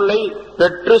பொருளை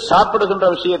பெற்று சாப்பிடுகின்ற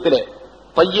விஷயத்திலே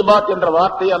தய்யிபாத் என்ற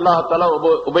வார்த்தையை அல்லாஹ் தஆலா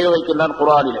உபயோகிக்கின்றான்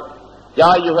குர்ஆனிலே. யா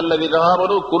அய்யுஹல்லதீன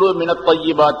ஆமனூ குலூ மினத்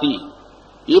தய்யிபாத்தி,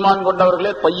 ஈமான்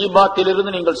கொண்டவர்களே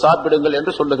தய்யிபாத்திலிருந்து நீங்கள் சாப்பிடுங்கள்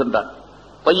என்று சொல்லுகின்றான்.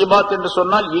 தய்யிபாத் என்று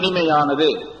சொன்னால் இனிமையானது,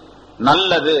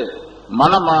 நல்லது,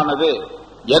 மனமானது,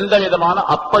 எந்த விதமான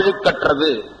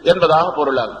அப்பழுக்கற்றது என்பதாக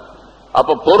பொருளாகும்.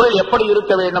 அப்ப பொருள் எப்படி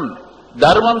இருக்க வேண்டும்,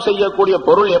 தர்மம் செய்யக்கூடிய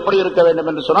பொருள் எப்படி இருக்க வேண்டும்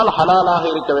என்று சொன்னால் ஹலாலாக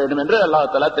இருக்க வேண்டும் என்று அல்லாஹ்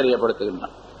தஆலா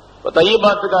தெரியப்படுத்துகின்றான்.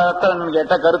 தய்யிபாத்துக்கு அர்த்தம்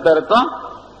கேட்ட கருத்தர்த்தம்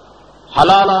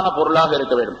ஹலாலான பொருளாக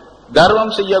இருக்க வேண்டும்.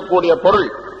 தர்மம் செய்யக்கூடிய பொருள்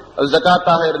அது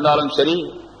ஜகாத்தாக இருந்தாலும் சரி,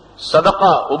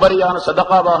 சதகா உபரியான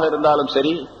சதகாவாக இருந்தாலும்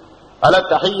சரி, அல்ல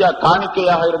தஹியா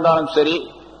காணிக்கையாக இருந்தாலும் சரி,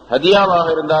 ஹதியாவாக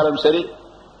இருந்தாலும் சரி,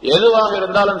 எதுவாக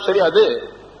இருந்தாலும் சரி அது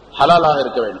ஹலாலாக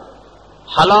இருக்க வேண்டும்.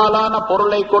 ஹலாலான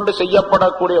பொருளை கொண்டு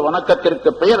செய்யப்படக்கூடிய வணக்கத்திற்கு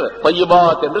பெயர்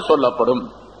தய்யிபாத் என்று சொல்லப்படும்.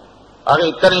 ஆக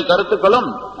இத்தனை கருத்துக்களும்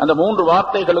அந்த 3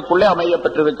 வார்த்தைகளுக்குள்ளே அமைய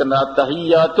பெற்றிருக்கின்றன.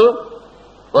 தஹியாத்து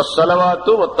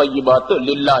வஸ்ஸலவாத்து வத்தய்யிபாத்து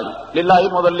லில்லாஹி. லில்லாஹி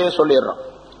முதல்ல சொல்லிடுறோம்,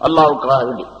 அல்லாஹ்வுக்காக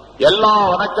வேண்டி. எல்லா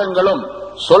வணக்கங்களும்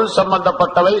சொல்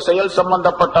சம்பந்தப்பட்டவை, செயல்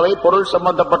சம்பந்தப்பட்டவை, பொருள்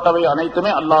சம்பந்தப்பட்டவை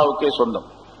அனைத்துமே அல்லாஹ்வுக்கே சொந்தம்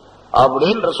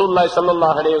அப்படின்னு ரசூலுல்லாஹி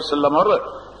ஸல்லல்லாஹு அலைஹி வஸல்லம் அவர்கள்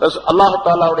அல்லாஹ்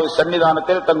தஆலாவுடைய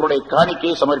சன்னிதானத்தில் தங்களுடைய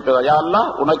காணிக்கையை சமர்ப்பித்தார். யா அல்லாஹ்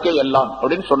உனக்கே எல்லாம்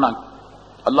அப்படின்னு சொன்னாங்க.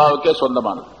 அல்லாஹ்வுக்கே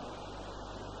சொந்தமானது.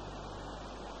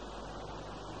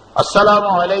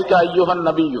 அஸ்ஸலாமு அலைக்க அய்யுஹன்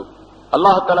நபியு,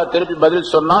 அல்லாஹ் தஆலா திருப்பி பதில்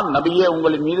சொன்னான், நபியே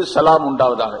உங்களின் மீது சலாம்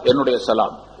உண்டாவதாக, என்னுடைய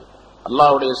சலாம்.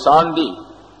 அல்லாஹ்வுடைய சாந்தி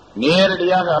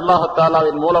நேரடியாக அல்லாஹ்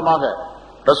தஆலாவின் மூலமாக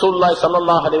ரசூலுல்லாஹி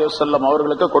ஸல்லல்லாஹு அலைஹி வஸல்லம்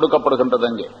அவர்களுக்கு கொடுக்கப்படுகின்றது.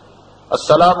 அங்கே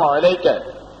அஸ்ஸலாமு அலைக்க,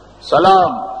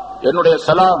 சலாம், என்னுடைய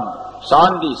சலாம்,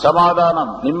 சாந்தி,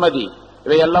 சமாதானம், நிம்மதி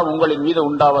இவையெல்லாம் உங்களின் மீது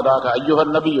உண்டாவதாக,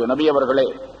 அய்யுஹன் நபியு, நபி அவர்களே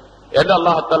என்று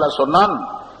அல்லாஹ் தஆலா சொன்னான்.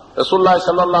 ரசூலுல்லாஹி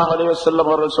ஸல்லல்லாஹு அலைஹி வஸல்லம்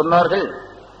அவர்கள் சொன்னார்கள்,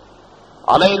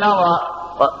 அலைனா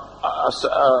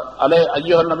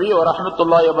அய்யுஹன் நபியு வ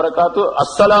ரஹ்மத்துல்லாஹி வ பரகாத்து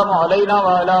அஸ்ஸலாமு அலைனா வ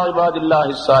அலா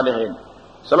இபாதில்லாஹிஸ் ஸாலிஹீன்.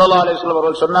 ஸல்லல்லாஹு அலைஹி வஸல்லம்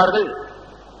அவர்கள் சொன்னார்கள்,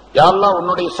 யா அல்லாஹ்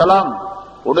உன்னுடைய சலாம்,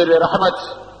 உன்னுடைய ரஹமத்,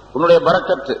 உன்னுடைய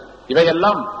பரக்கத்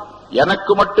இவையெல்லாம்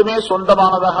எனக்கு மட்டுமே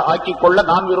சொந்தமானதாக ஆக்கிக் கொள்ள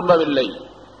நான் விரும்பவில்லை.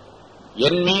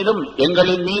 என் மீதும்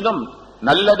எங்களின் மீதும்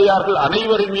நல்லடியார்கள்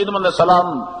அனைவரின் மீதும் அந்த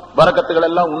சலாம் பரக்கத்துகள்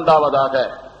எல்லாம் உண்டாவதாக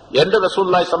என்று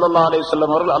ரசூலுல்லாஹி ஸல்லல்லாஹு அலைஹி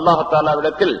வஸல்லம் அவர்கள் அல்லாஹ்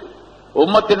தஆலாவிடத்தில்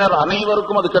உம்மத்தினர்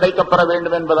அனைவருக்கும் அது கிடைக்கப்பெற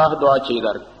வேண்டும் என்பதாக துஆ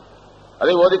செய்தார்கள்.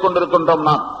 அதை ஓதிக்கொண்டிருக்கின்றோம்.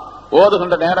 நாம்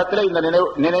ஓதுகின்ற நேரத்தில் இந்த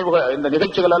நினைவுகள், இந்த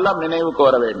நிகழ்ச்சிகள் எல்லாம் நினைவுக்கு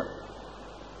வர வேண்டும்.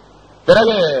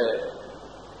 பிறகு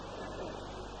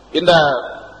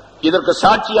இதற்கு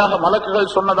சாட்சியாக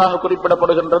மலக்குகள் சொன்னதாக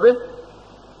குறிப்பிடப்படுகின்றது,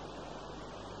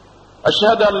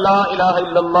 அஷ்ஹது அல்லா இலாஹ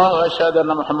இல்லல்லாஹ் வ அஷ்ஹது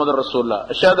அன்ன முஹம்மதுர் ரசூலுல்லாஹ்,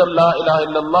 அஷ்ஹது அல்லா இலாஹ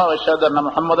இல்லல்லாஹ் வ அஷ்ஹது அன்ன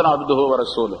முஹம்மதன் அப்துஹு வ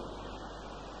ரசூலுஹு.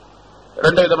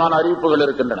 2 விதமான அறிவிப்புகள்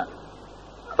இருக்கின்றன.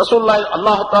 ரசூலுல்லாஹ்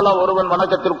அல்லாஹ் தஆலா ஒருவன்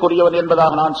வணக்கத்திற்குரியவன்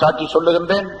என்பதாக நான் சாட்சி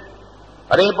சொல்லுகின்றேன்.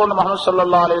 அதே போன்று முஹம்மது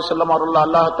ஸல்லல்லாஹு அலைஹி வஸல்லம் அவர்கள்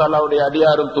அல்லாஹ் தஆலாவுடைய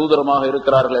அடியாரும் தூதருமாக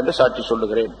இருக்கிறார்கள் என்று சாட்சி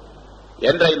சொல்லுகிறேன்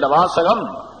என்ற இந்த வாசகம்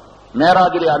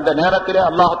மேராஜுடைய அந்த நேரத்திலே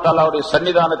அல்லாஹ் தஆலாவுடைய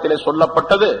சன்னிதானத்திலே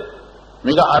சொல்லப்பட்டது.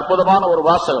 மிக அற்புதமான ஒரு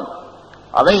வாசகம்.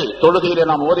 அதை தொழுகையிலே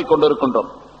நாம் ஓதிக்கொண்டிருக்கின்றோம்.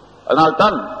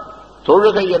 அதனால்தான்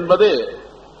தொழுகை என்பது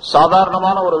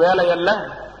சாதாரணமான ஒரு வேலை அல்ல.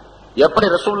 எப்படி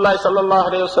ரசூலுல்லாஹி ஸல்லல்லாஹு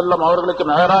அலைஹி வஸல்லம் அவர்களுக்கு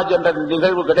மெஹராஜ் என்ற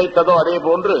நிகழ்வு கிடைத்ததோ அதே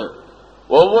போன்று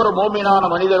ஒவ்வொரு மூமினான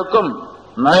மனிதருக்கும்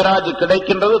மெஹராஜ்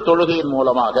கிடைக்கின்றது தொழுகையின்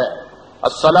மூலமாக.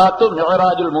 அஸ்ஸலாத்து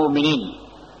மிஹராஜுல் மூமினீன்,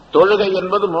 தொழுகை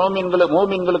என்பது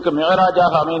மூமின்களுக்கு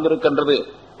மெஹராஜாக அமைந்திருக்கின்றது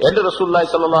என்று ரசூலுல்லாஹி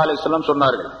ஸல்லல்லாஹு அலைஹி வஸல்லம்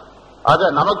சொன்னார்கள்.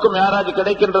 ஆக நமக்கு மெஹராஜ்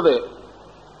கிடைக்கின்றது,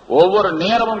 ஒவ்வொரு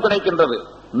நேரமும் கிடைக்கின்றது.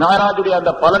 மெஹராஜுடைய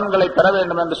அந்த பலன்களை பெற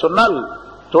வேண்டும் என்று சொன்னால்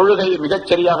தொழுகையை மிகச்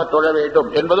சரியாக தொழ வேண்டும்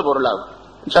என்பது பொருளாகும்.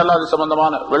 இன்ஷா அல்லாஹ் அது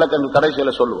சம்பந்தமான விளக்கங்கள்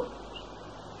கடைசியில சொல்லுவோம்.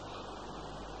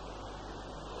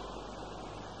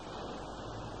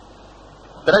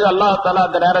 பிறகு அல்லாஹ் தஆலா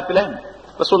அந்த நேரத்தில்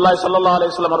ரசூலுல்லாஹி ஸல்லல்லாஹு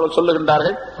அலைஹி வஸல்லம் அவர்கள்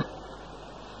சொல்லுகின்றார்கள்,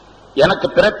 எனக்கு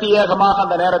பிரத்யேகமாக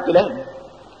அந்த நேரத்தில்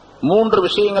 3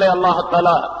 விஷயங்களை அல்லாஹ்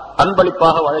தஆலா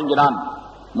அன்பளிப்பாக வழங்கினான்.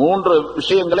 3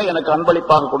 விஷயங்களை எனக்கு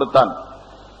அன்பளிப்பாக கொடுத்தான்.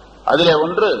 அதிலே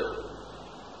ஒன்று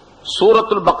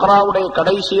சூரத்துல் பக்ராவுடைய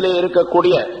கடைசியிலே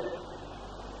இருக்கக்கூடிய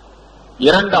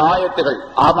 2 ஆயத்துகள்,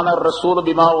 ஆமனர் ரசூல்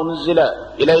பிமா உன்சில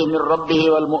இலைஹி மிர் ரப்பிஹி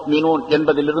வல் முஃமினூன்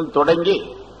என்பதிலிருந்து தொடங்கி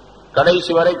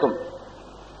கடைசி வரைக்கும்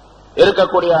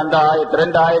இருக்கக்கூடிய அந்த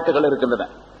 2 ஆயத்துகள் இருக்கின்றன.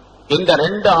 இந்த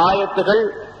 2 ஆயத்துகள்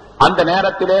அந்த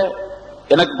நேரத்திலே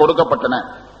எனக்கு கொடுக்கப்பட்டன.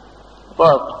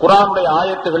 குர்ஆனுடைய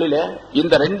ஆயத்துகளிலே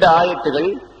இந்த 2 ஆயத்துகள்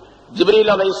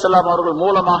ஜிப்ரீல் அலைஹிஸ்ஸலாம் அவர்கள்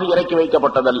மூலமாக இறக்கி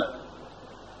வைக்கப்பட்டதல்ல.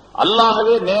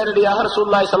 அல்லாஹ்வே நேரடியாக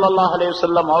ரசூலுல்லாஹி ஸல்லல்லாஹு அலைஹி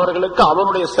வஸல்லம் அவர்களுக்கு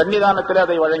அவனுடைய சன்னிதானத்திலே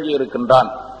அதை வழங்கி இருக்கின்றான்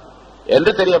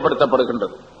என்று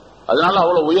தெரியப்படுத்தப்படுகின்றது. அதனால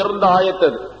அவ்வளவு உயர்ந்த ஆயத்து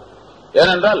அது.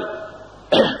 ஏனென்றால்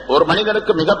ஒரு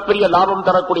மனிதனுக்கு மிகப்பெரிய லாபம்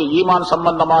தரக்கூடிய ஈமான்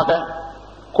சம்பந்தமாக,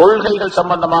 கொள்கைகள்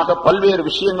சம்பந்தமாக பல்வேறு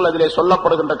விஷயங்கள் அதிலே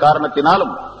சொல்லப்படுகின்ற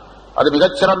காரணத்தினாலும் அது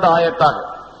மிகச்சிறந்த ஆயத்தாக.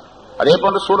 அதே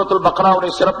போன்று சூரத்துல்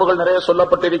பக்ராவுடைய சிறப்புகள் நிறைய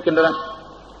சொல்லப்பட்டிருக்கின்றன.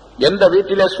 எந்த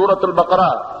வீட்டிலே சூரத்துல் பக்ரா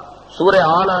சூரே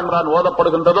ஆல இம்ரான்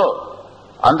ஓதப்படுகின்றதோ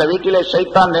அந்த வீட்டிலே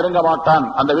ஷைத்தான் நெருங்க மாட்டான்,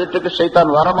 அந்த வீட்டுக்கு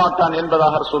ஷைத்தான் வரமாட்டான்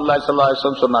என்பதாக ரசூலுல்லாஹி ஸல்லல்லாஹு அலைஹி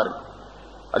வஸல்லம் சொன்னார்கள்.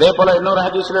 அதே போல இன்னொரு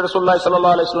ஹதீஸிலே ரசூலுல்லாஹி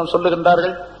ஸல்லல்லாஹு அலைஹி வஸல்லம்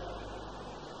சொல்லுகின்றார்கள்,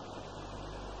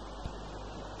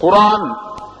 குர்ஆன்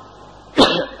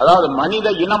அதாவது மனித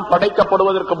இனம்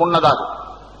படைக்கப்படுவதற்கு முன்னதாக,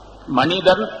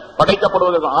 மனிதன்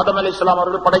படைக்கப்படுவதற்கு, ஆதம் அலைஹிஸ்ஸலாம்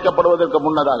அவர்கள் படைக்கப்படுவதற்கு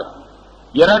முன்னதாக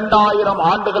 2000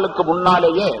 ஆண்டுகளுக்கு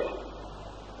முன்னாலேயே,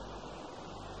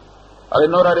 அது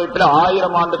இன்னொரு அறிவிப்பில்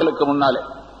 1000 ஆண்டுகளுக்கு முன்னாலே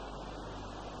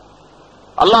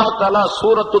அல்லாஹ் தஆலா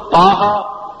சூரத்து தாஹா,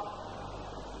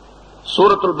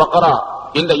 சூரத்துல் பக்ரா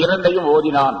இந்த இரண்டையும்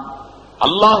ஓதினான்.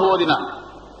 அல்லாஹ் ஓதினான்.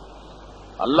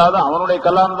 அல்லாஹ் தான், அவனுடைய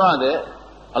கலாம் தான் அது.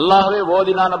 அல்லாஹ்வே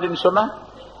ஓதினான் அப்படின்னு சொன்னா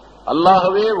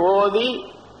அல்லாஹ்வே ஓதி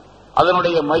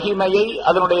அதனுடைய மகிமையை,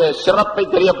 அதனுடைய சிறப்பை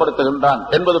தெரியப்படுத்துகின்றான்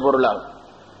என்பது பொருளாகும்.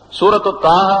 சூரத்து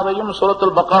தாஹாவையும்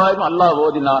சூரத்துல் பக்ராவையும் அல்லாஹ்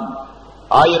ஓதினான்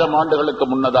 1000 ஆண்டுகளுக்கு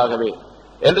முன்னதாகவே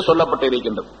என்று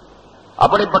சொல்லப்பட்டிருக்கின்றது.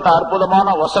 அப்படிப்பட்ட அற்புதமான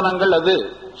வசனங்கள் அது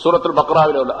சூரத்துல்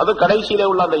பக்ராவில் உள்ள, அது கடைசியிலே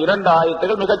உள்ள அந்த 2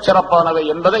 ஆயத்துகள் மிகச் சிறப்பானவை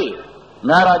என்பதை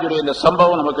மேராஜுடைய இந்த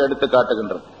சம்பவம் நமக்கு எடுத்து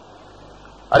காட்டுகின்றது.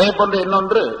 அதே போன்று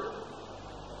இன்னொன்று,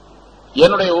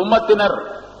 என்னுடைய உம்மத்தினர்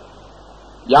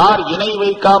யார் இணை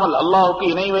வைக்காமல், அல்லாஹுக்கு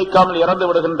இணை வைக்காமல் இறந்து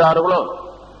விடுகின்றார்களோ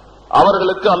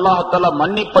அவர்களுக்கு அல்லாஹ் தஆலா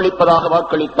மன்னிப்பளிப்பதாக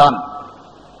வாக்களித்தான்.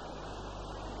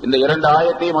 இந்த 2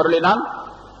 ஆயத்தையும் அருளினான்.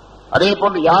 அதே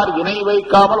போன்று யார் இணை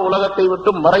வைக்காமல் உலகத்தை விட்டு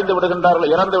மறைந்து விடுகின்றார்களோ,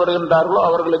 இறந்து விடுகின்றார்களோ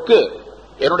அவர்களுக்கு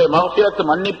என்னுடைய மக்ஃபிரத்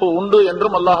மன்னிப்பு உண்டு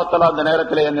என்றும் அல்லாஹ் தஆலா அந்த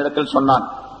நேரத்தில் என்னிடத்தில் சொன்னான்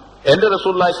என்று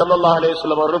ரசூலுல்லாஹி ஸல்லல்லாஹு அலைஹி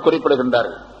வஸல்லம் அவர்கள்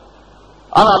குறிப்பிடுகின்றார்கள்.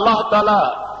 ஆனால்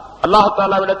அல்லாஹ்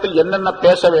தஆலாவிடத்தில் என்னென்ன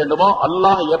பேச வேண்டுமோ,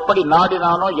 அல்லாஹ் எப்படி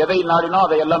நாடினானோ, எதை நாடினோ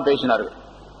அதையெல்லாம் பேசினார்கள்.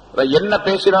 என்ன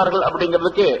பேசினார்கள்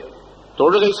அப்படிங்கிறதுக்கு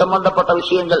தொழுகை சம்பந்தப்பட்ட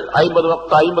விஷயங்கள்,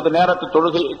 50 நேரத்து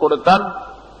தொழுகை கொடுத்தான்.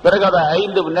 பிறகு அதை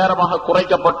 5 நேரமாக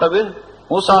குறைக்கப்பட்டது.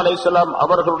 மூசா அலைஹிஸ்ஸலாம்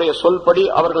அவர்களுடைய சொல்படி,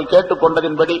 அவர்கள்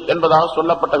கேட்டுக்கொண்டதின்படி என்பதாக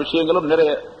சொல்லப்பட்ட விஷயங்களும்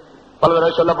நிறைய பல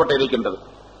தடவை சொல்லப்பட்டு இருக்கின்றது.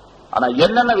 ஆனா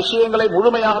என்னென்ன விஷயங்களை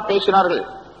முழுமையாக பேசினார்கள்,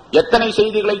 எத்தனை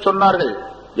செய்திகளை சொன்னார்கள்,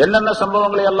 என்னென்ன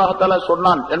சம்பவங்களை அல்லாஹ் தஆலா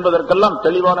சொன்னான் என்பதற்கெல்லாம்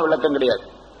தெளிவான விளக்கம் கிடையாது.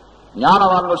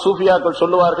 ஞானவான்கள் சூஃபியாக்கள்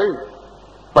சொல்லுவார்கள்,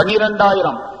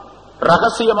 12,000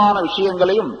 ரகசியமான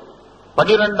விஷயங்களையும்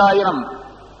 12,000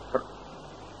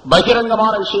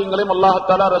 பகிரங்கமான விஷயங்களையும் அல்லாஹ்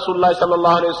தஆலா ரசூலுல்லாஹி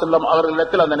ஸல்லல்லாஹு அலைஹி வஸல்லம்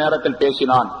அவர்களிடத்தில் அந்த நேரத்தில்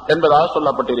பேசினான் என்பதாக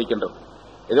சொல்லப்பட்டிருக்கின்றது.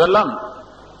 இதெல்லாம்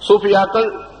சூஃபியாக்கள்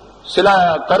சில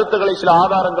கருத்துக்களை, சில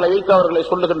ஆதாரங்களை வைத்து அவர்களை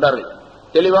சொல்லுகின்றார்கள்.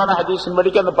 தெளிவான ஹதீஸின்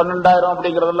படிக்க அந்த 12,000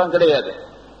 அப்படிங்கறதெல்லாம் கிடையாது.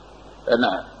 என்ன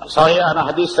சஹீஹான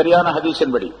ஹதீஸ், சரியான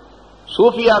ஹதீஸின் படி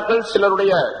சூஃபியாக்கள்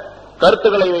சிலருடைய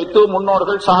கருத்துக்களை வைத்து,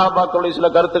 முன்னோர்கள் சஹாபாக்களுடைய சில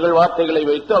கருத்துக்கள், வார்த்தைகளை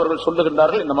வைத்து அவர்கள்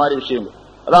சொல்லுகின்றார்கள் இந்த மாதிரி விஷயங்கள்.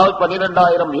 அதாவது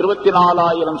 12,000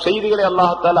 24,000 செய்திகளை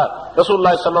அல்லாஹ் தஆலா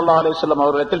ரசூலுல்லாஹி ஸல்லல்லாஹு அலைஹி வஸல்லம்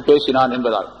அவர்களிடத்தில் பேசினான்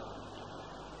என்பதால்.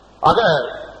 ஆக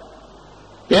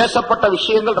பேசப்பட்ட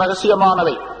விஷயங்கள்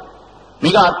ரகசியமானவை,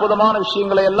 மிக அற்புதமான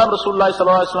விஷயங்களை எல்லாம் ரசூலுல்லாஹி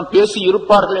ஸல்லல்லாஹு அலைஹி வஸல்லம் பேசி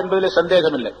இருப்பார்கள் என்பதிலே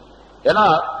சந்தேகம் இல்லை. ஏன்னா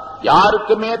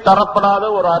யாருக்குமே தரப்படாத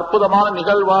ஒரு அற்புதமான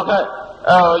நிகழ்வாக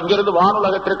இங்கிருந்து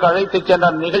வானுலகத்திற்கு அழைத்து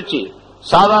சென்ற நிகழ்ச்சி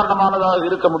சாதாரணமானதாக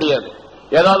இருக்க முடியாது.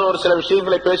 ஏதாவது ஒரு சில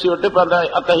விஷயங்களை பேசிவிட்டு அந்த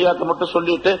அத்தஹியாத்தை மட்டும்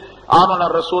சொல்லிட்டு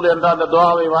ஆமனர் ரசூல் என்ற அந்த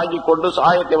துஆவை வாங்கி கொண்டு,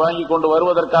 ஆயத்தை வாங்கி கொண்டு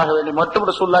வருவதற்காக வேண்டி மட்டும்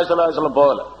ரசூலுல்லாஹி ஸல்லல்லாஹு அலைஹி வஸல்லம்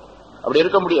போகல. அப்படி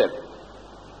இருக்க முடியாது.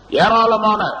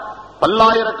 ஏராளமான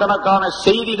பல்லாயிரக்கணக்கான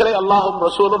செய்திகளை அல்லாஹும்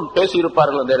ரசூலும் பேசி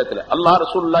இருப்பார்கள் அந்த இடத்துல. அல்லாஹ்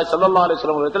ரசூலுல்லாஹி ஸல்லல்லாஹு அலைஹி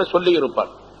வஸல்லம் இடத்துல சொல்லி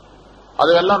இருப்பார்.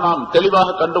 அதையெல்லாம் நாம்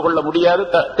தெளிவாக கண்டுகொள்ள முடியாது,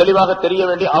 தெளிவாக தெரிய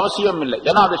வேண்டிய அவசியம் இல்லை.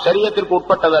 ஏன்னா அது ஷரியத்திற்கு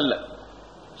உட்பட்டதல்ல,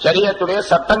 ஷரியத்துடைய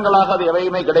சட்டங்களாக அது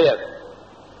எவையுமே கிடையாது.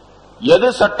 எது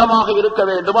சட்டமாக இருக்க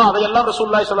வேண்டுமோ அதையெல்லாம்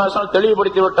ரசூலுல்லாஹி ஸல்லல்லாஹு அலைஹி வஸல்லம்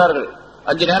தெளிவுபடுத்தி விட்டார்கள்.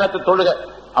 5 நேரத்து தொழுகை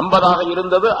 50ஆக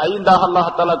இருந்தது, 5ஆக அல்லாஹ்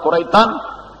தஆலா குறைத்தான்.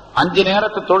 5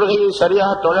 நேரத்து தொழுகையை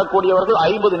சரியாக தொழக்கூடியவர்கள்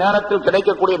 50 நேரத்தில்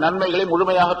கிடைக்கக்கூடிய நன்மைகளை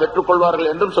முழுமையாக பெற்றுக்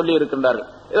கொள்வார்கள் என்றும் சொல்லி இருக்கின்றார்கள்.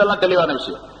 இதெல்லாம் தெளிவான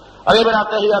விஷயம். அதே மாதிரி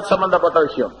அத்தஹியாத் சம்பந்தப்பட்ட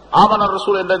விஷயம், ஆமனர்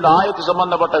ரசூல் என்ற இந்த ஆயத்து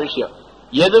சம்பந்தப்பட்ட விஷயம்,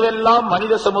 எதுவெல்லாம்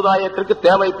மனித சமுதாயத்திற்கு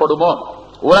தேவைப்படுமோ,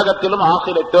 உலகத்திலும்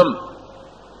ஆகிரத்திலும்,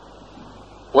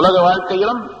 உலக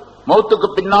வாழ்க்கையிலும் மௌத்துக்கு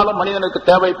பின்னாலும் மனிதனுக்கு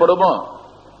தேவைப்படுமோ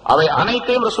அவை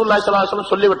அனைத்தையும் ரசூலுல்லாஹி ஸல்லல்லாஹு அலைஹி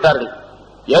வஸல்லம் சொல்லிவிட்டார்கள்.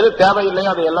 எது தேவையில்லையோ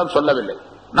அதையெல்லாம் சொல்லவில்லை.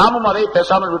 நாமும் அதை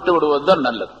பேசாமல் விட்டு விடுவதுதான்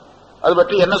நல்லது. அது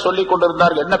பற்றி என்ன சொல்லிக்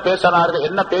கொண்டிருந்தார்கள், என்ன பேசினார்கள்,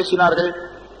 என்ன பேசினார்கள்,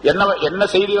 என்ன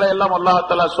செய்திகளை எல்லாம் அல்லாஹ்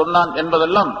தஆலா சொன்னான்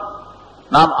என்பதெல்லாம்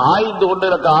நாம் ஆய்ந்து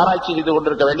கொண்டிருக்க, ஆராய்ச்சி செய்து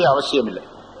கொண்டிருக்க வேண்டிய அவசியம் இல்லை.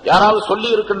 யாராவது சொல்லி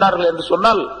இருக்கின்றார்கள் என்று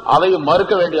சொன்னால் அதையும்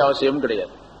மறுக்க வேண்டிய அவசியம்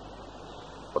கிடையாது.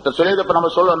 ஒருத்தர் சொல்லியது இப்ப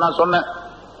நம்ம சொல்ல, நான் சொன்னேன்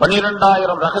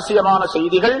 12,000 ரகசியமான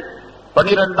செய்திகள்,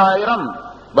 12,000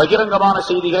 பகிரங்கமான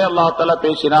செய்திகளை அல்லாஹ் தஆலா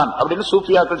பேசினான் அப்படின்னு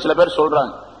சூஃபியாக்கள் சில பேர்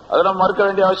சொல்றாங்க. அதை நம்ம மறுக்க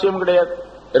வேண்டிய அவசியம் கிடையாது,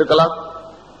 இருக்கலாம்.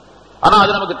 ஆனா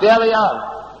அது நமக்கு தேவையா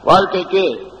வாழ்க்கைக்கு,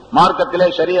 மார்க்கத்திலே,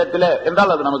 ஷரியத்திலே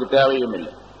என்றால் அது நமக்கு தேவையும்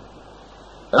இல்லை.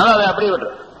 அதனால அதை அப்படியே விட்டு.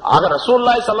 ஆக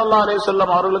ரசூலுல்லாஹி ஸல்லல்லாஹு அலைஹி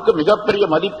வஸல்லம் அவர்களுக்கு மிகப்பெரிய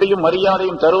மதிப்பையும்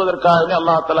மரியாதையும் தருவதற்காகவே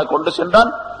அல்லாஹ் தஆலா கொண்டு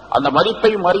சென்றான். அந்த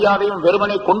மதிப்பையும் மரியாதையும்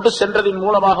வெறுமனே கொண்டு சென்றதின்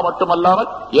மூலமாக மட்டுமல்லாமல்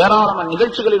ஏராளமான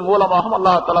நிகழ்ச்சிகளின் மூலமாக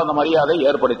அல்லாஹ் தஆலா அந்த மரியாதையை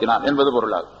ஏற்படுத்தினான் என்பது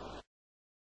பொருளாகும்.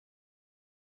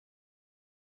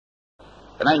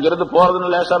 ஏன்னா இங்கிருந்து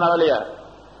போறதுன்னு லேசான வேலையா?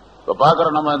 இப்ப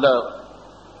பாக்குறோம், நம்ம இந்த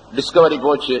டிஸ்கவரி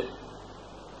போச்சு,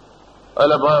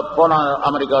 அதுல போனா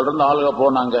அமெரிக்காவில இருந்து ஆளுக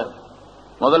போனாங்க.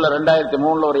 முதல்ல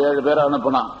 2003 ஒரு 7 பேரை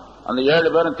அனுப்புனா, அந்த 7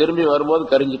 பேரும் திரும்பி வரும்போது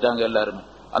கரிஞ்சிட்டாங்க எல்லாருமே.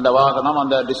 அந்த வாகனம்,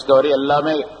 அந்த டிஸ்கவரி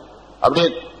எல்லாமே அப்படியே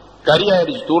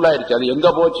கரியாயிடுச்சு, தூளாயிடுச்சு. அது எங்க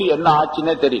போச்சு, என்ன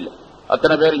ஆச்சுன்னே தெரியல.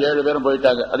 அத்தனை பேர் 7 பேரும்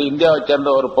போயிட்டாங்க. அது இந்தியாவை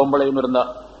சேர்ந்த ஒரு பொம்பளையும் இருந்தா,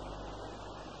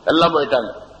 எல்லாம் போயிட்டாங்க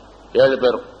 7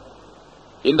 பேரும்.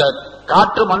 இந்த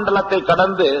காற்று மண்டலத்தை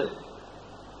கடந்து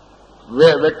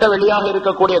வெட்ட வெளியாக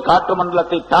இருக்கக்கூடிய காற்று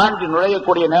மண்டலத்தை தாண்டி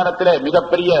நுழையக்கூடிய நேரத்தில்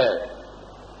மிகப்பெரிய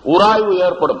உராய்வு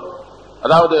ஏற்படும்,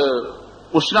 அதாவது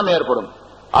உஷ்ணம் ஏற்படும்.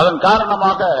 அதன்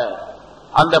காரணமாக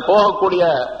அந்த போகக்கூடிய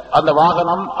அந்த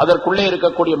வாகனம், அதற்குள்ளே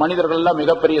இருக்கக்கூடிய மனிதர்கள் எல்லாம்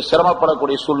மிகப்பெரிய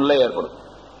சிரமப்படக்கூடிய சூழ்நிலை ஏற்படும்.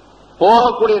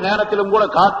 போகக்கூடிய நேரத்திலும் கூட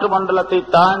காற்று மண்டலத்தை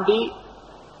தாண்டி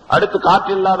அடுத்து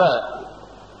காற்றில்லாத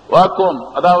வாக்குவம்,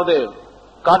 அதாவது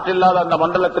காற்றில்லாத அந்த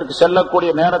மண்டலத்திற்கு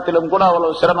செல்லக்கூடிய நேரத்திலும் கூட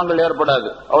அவ்வளவு சிரமங்கள் ஏற்படாது,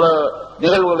 அவ்வளவு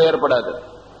நிகழ்வுகள் ஏற்படாது.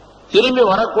 திரும்பி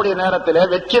வரக்கூடிய நேரத்தில்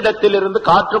வெற்றிடத்தில் இருந்து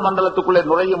காற்று மண்டலத்துக்குள்ளே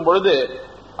நுழையும் பொழுது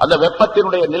அந்த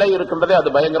வெப்பத்தினுடைய நிலை இருக்கின்றதே, அது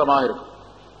பயங்கரமாக இருக்கும்.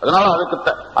 அதனால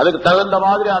அதுக்கு தகுந்த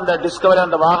மாதிரி அந்த டிஸ்கவரி,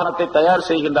 அந்த வாகனத்தை தயார்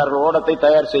செய்கின்றார்கள், ஓடத்தை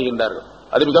தயார் செய்கின்றார்கள்.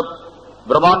 அது மிக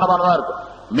பிரம்மாண்டமானதா இருக்கும்.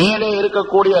 மேலே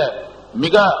இருக்கக்கூடிய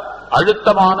மிக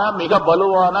அழுத்தமான, மிக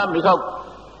பலுவான, மிக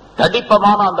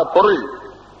தடிப்பமான அந்த பொருள்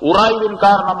உராய்வின்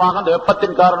காரணமாக, அந்த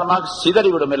வெப்பத்தின் காரணமாக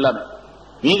சிதறிவிடும். எல்லாமே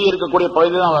மீதி இருக்கக்கூடிய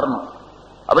பகுதி தான் வரணும்.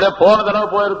 அப்படியே போன தடவை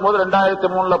போயிருக்கும் போது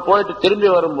 2003 போயிட்டு திரும்பி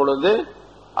வரும் பொழுது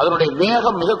அதனுடைய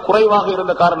வேகம் மிக குறைவாக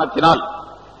இருந்த காரணத்தினால்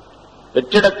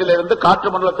வெற்றிடத்திலிருந்து காற்று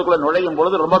மண்டலத்துக்குள்ள நுழையும்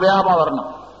பொழுது ரொம்ப வேகமா வரணும்.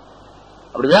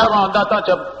 அப்படி வேகமா வந்தா தான்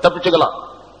தப்பிச்சுக்கலாம்.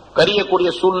 கரியக்கூடிய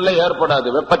சூழ்நிலை ஏற்படாது,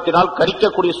 வெப்பத்தினால்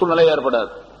கரிக்கக்கூடிய சூழ்நிலை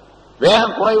ஏற்படாது.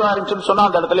 வேகம் குறைவா இருந்துச்சுன்னு சொன்னா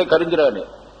அந்த இடத்துல கரிஞ்சிடாது.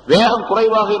 வேகம்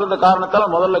குறைவாக இருந்த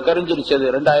காரணத்தால் முதல்ல கரிஞ்சிருச்சது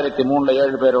 2003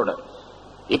 7 பேரோட.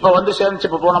 இப்ப வந்து சேர்ந்துச்சு.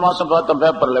 இப்ப போன மாசம் பார்த்தோம்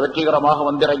பேப்பர்ல, வெற்றிகரமாக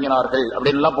வந்திறங்கினார்கள்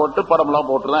அப்படின்னு எல்லாம் போட்டு படம் எல்லாம்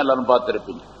போட்டுதான் எல்லாரும்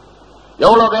பார்த்திருப்பீங்க.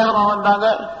 எவ்வளவு வேகமா வந்தாங்க?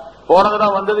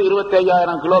 போனதுதான் வந்தது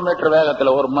 25,000 கிலோமீட்டர்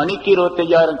வேகத்துல, ஒரு மணிக்கு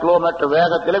 25,000 கிலோமீட்டர்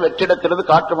வேகத்துல வெற்றிடத்திலிருந்து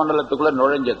காற்று மண்டலத்துக்குள்ள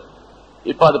நுழைஞ்சது.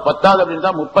 இப்ப அது 10 அப்படின்னு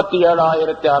தான்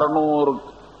 37,600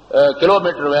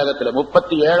 கிலோமீட்டர் வேகத்துல,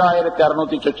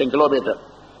 37,600 கிலோமீட்டர்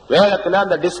வேகத்துல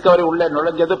அந்த டிஸ்கவரி உள்ளே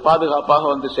நுழைஞ்சது. பாதுகாப்பாக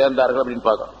வந்து சேர்ந்தார்கள் அப்படின்னு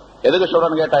பார்க்கணும். எதுக்கு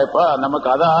சொல்றேன்னு கேட்டா, இப்ப நமக்கு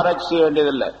அதை ஆராய்ச்சி செய்ய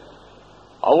வேண்டியதில்லை.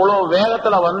 அவ்வளவு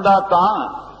வேகத்துல வந்தா தான்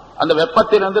அந்த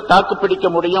வெப்பத்திலிருந்து தாக்கு பிடிக்க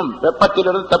முடியும்,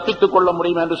 வெப்பத்திலிருந்து தப்பித்துக் கொள்ள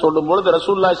முடியும் என்று சொல்லும் பொழுது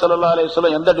ரசூலுல்லாஹி ஸல்லல்லாஹு அலைஹி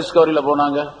வஸல்லம் எந்த டிஸ்கவரியில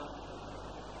போனாங்க?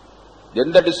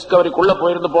 எந்த டிஸ்கவரிக்குள்ள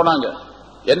போயிருந்து போனாங்க?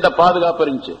 எந்த பாதுகாப்பு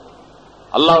இருந்துச்சு?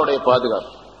 அல்லாஹ்வுடைய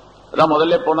பாதுகாப்பு. அதான்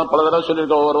முதல்ல போன பல தடவை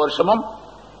சொல்லியிருக்க, ஒவ்வொரு வருஷமும்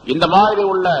இந்த மாதிரி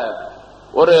உள்ள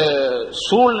ஒரு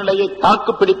சூழ்நிலையை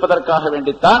தாக்கு பிடிப்பதற்காக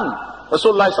வேண்டித்தான்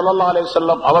ரசூலுல்லாஹி ஸல்லல்லாஹு அலைஹி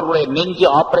வஸல்லம் அவர்களுடைய நெஞ்சு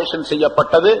ஆபரேஷன்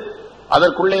செய்யப்பட்டது.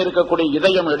 அதற்குள்ளே இருக்கக்கூடிய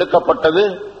இதயம் எடுக்கப்பட்டது.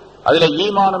 அதில்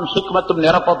ஈமானும் ஹிக்மத்தும்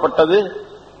நிரப்பப்பட்டது.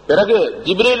 பிறகு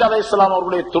ஜிப்ரீல் அலைஹிஸ்ஸலாம்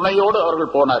அவர்களுடைய துணையோடு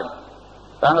அவர்கள் போனார்கள்.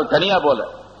 தாங்கள் தனியா போல.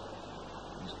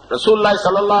 ரசூலுல்லாஹி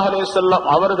ஸல்லல்லாஹு அலைஹி வஸல்லம்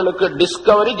அவர்களுக்கு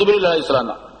டிஸ்கவரி ஜிப்ரீல் அலைஹிஸ்ஸலாம்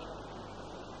தான்.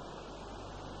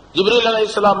 ஜிப்ரீல்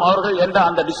அலைஹிஸ்ஸலாம் அவர்கள் என்ற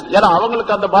அந்த ஏன்னா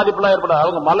அவங்களுக்கு அந்த பாதிப்புலாம் ஏற்படாது.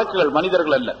 அவங்க மலக்குகள்,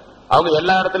 மனிதர்கள் அல்ல. அவங்க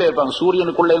எல்லா இடத்துலயும் இருப்பாங்க,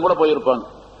 சூரியனுக்குள்ளேயும் கூட போயிருப்பாங்க.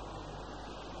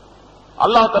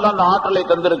 அல்லாஹ் தஆலா அந்த ஆற்றலை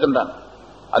தந்திருக்கின்றான்.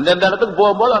 அந்தந்த இடத்துக்கு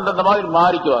போகும்போது அந்தந்த மாதிரி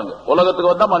மாறிக்குவாங்க. உலகத்துக்கு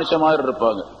வந்தா மனுஷன் மாதிரி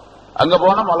இருப்பாங்க, அங்க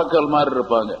போனா மலக்குகள் மாதிரி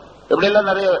இருப்பாங்க. இப்படி எல்லாம்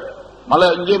நிறைய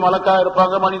இங்கேயும் மலக்கா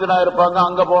இருப்பாங்க, மனிதனா இருப்பாங்க.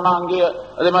 அங்க போனா அங்கேயே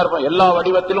அதே மாதிரி இருப்பாங்க. எல்லா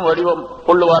வடிவத்திலும் வடிவம்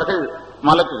கொள்ளுவார்கள்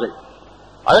மலக்குகள்.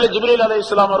 அதுல ஜிப்ரீல்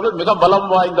அலைஹிஸ்ஸலாம் அவர்கள் மிக பலம்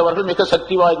வாய்ந்தவர்கள், மிக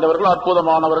சக்தி வாய்ந்தவர்கள்,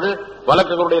 அற்புதமானவர்கள்,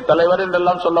 வழக்குகளுடைய தலைவர்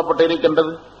என்றெல்லாம் சொல்லப்பட்டு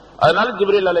இருக்கின்றது. அதனால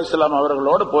ஜிப்ரீல் அலைஹிஸ்ஸலாம்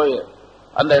அவர்களோடு போய்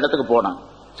அந்த இடத்துக்கு போனாங்க.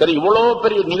 சரி, இவ்வளவு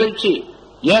பெரிய நிகழ்ச்சி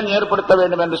ஏன் ஏற்படுத்த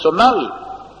வேண்டும் என்று சொன்னால்,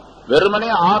 வெறுமனே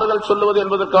ஆறுதல் சொல்லுவது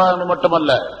என்பதற்காக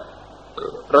மட்டுமல்ல,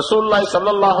 ரசூலுல்லாஹி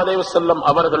ஸல்லல்லாஹு அலைஹி வஸல்லம்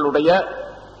அவர்களுடைய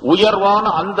உயர்வான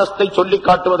அந்தஸ்தை சொல்லி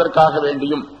காட்டுவதற்காக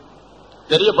வேண்டியும்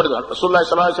தெரியப்படுகிறார். ரசூலுல்லாஹி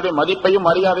ஸல்லல்லாஹு அலைஹி வஸல்லம் மதிப்பையும்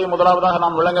மரியாதையும் முதலாவதாக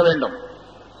நாம் விளங்க வேண்டும்.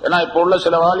 ஏன்னா இப்ப உள்ள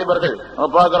சில வாலிபர்கள் நம்ம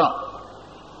பார்க்கிறோம்,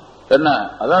 என்ன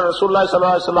அதான் ரசூலுல்லாஹி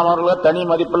ஸல்லல்லாஹு அலைஹி வஸல்லம் அவர்களுக்கு தனி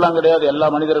மதிப்பெல்லாம் கிடையாது, எல்லா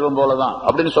மனிதர்களும் போலதான்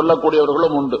அப்படின்னு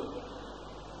சொல்லக்கூடியவர்களும் உண்டு.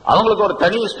 அவங்களுக்கு ஒரு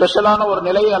தனி ஸ்பெஷலான ஒரு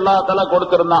நிலையை அல்லாஹ் தஆலா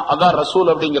கொடுத்திருந்தான். அதான்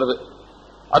ரசூல் அப்படிங்கிறது.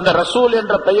 அந்த ரசூல்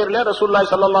என்ற பெயர்ல ரசூலுல்லாஹி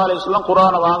ஸல்லல்லாஹு அலைஹி வஸல்லம்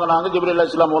குர்ஆனை வாங்கினாங்க, ஜிப்ரீல்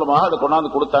அலைஹிஸ்ஸலாம் மூலமாக அதை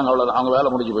கொண்டாந்து கொடுத்தாங்க. அவ்வளவுதான், அவங்க வேலை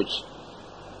முடிஞ்சு போச்சு.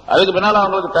 அதுக்கு பின்னால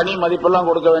அவங்களுக்கு தனி மதிப்பெல்லாம்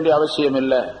கொடுக்க வேண்டிய அவசியம்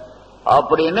இல்லை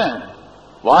அப்படின்னு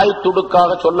வாய்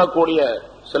துடுக்காக சொல்லக்கூடிய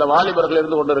சில வாலிபர்கள்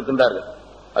இருந்து கொண்டிருக்கின்றார்கள்.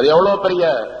 அது எவ்வளவு பெரிய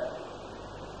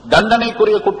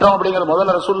தண்டனைக்குரிய குற்றம் அப்படிங்கிறது.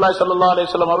 முதல்ல ரசூலுல்லாஹி ஸல்லல்லாஹு அலைஹி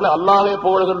வஸல்லம் அவர்களை அல்லாஹ்வே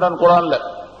புகழ்கின்றான் குர்ஆன்ல.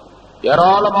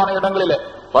 ஏராளமான இடங்களிலே,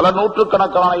 பல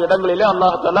நூற்றுக்கணக்கான இடங்களிலே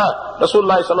அல்லாஹ் தஆலா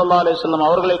ரசூலுல்லாஹி ஸல்லல்லாஹு அலைஹி வஸல்லம்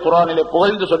அவர்களை குர்ஆனிலே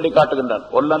புகழ்ந்து சொல்லி காட்டுகின்றான்.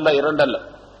 ஒன்றல்ல இரண்டல்ல,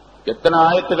 எத்தனை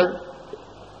ஆயத்துகள்.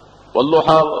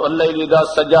 வல்லுஹா வல்லைலி இதா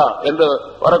சஜா என்று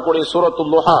வரக்கூடிய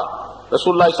சூரத்துல் லுஹா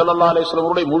ரசூலுல்லாஹி ஸல்லல்லாஹு அலைஹி வஸல்லம்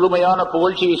அவருடைய முழுமையான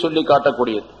புகழ்ச்சியை சொல்லி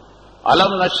காட்டக்கூடியது.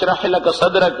 அலம் நஷ்ரஹ் லக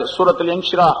சத்ரக் சூரத்துல்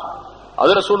இன்ஷிராஹ்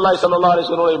அது ரசூலுல்லாஹி ஸல்லல்லாஹு அலைஹி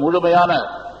வஸல்லம் அவருடைய முழுமையான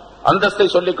அந்தஸ்தை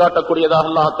சொல்லி காட்டக்கூடியதாக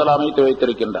அல்லாஹ் தஆலா அமைத்து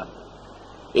வைத்திருக்கின்றான்.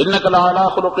 இன்னக லஅலா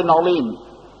குலுகின் அலீம்,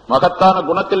 மகத்தான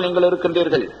குணத்தில் நீங்கள்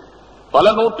இருக்கின்றீர்கள். பல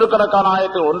நூற்றுக்கணக்கான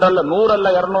ஆயத்துகள், ஒன்றல்ல, 100 அல்ல,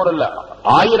 200 அல்ல,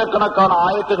 ஆயிரக்கணக்கான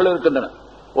ஆயத்துகள் இருக்கின்றன.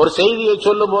 ஒரு செய்தியை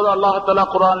சொல்லும் போது அல்லாஹ் தஆலா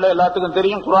குர்ஆன்ல எல்லாத்துக்கும்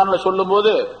தெரியும். குர்ஆன்ல சொல்லும்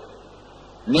போது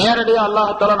நேரடியா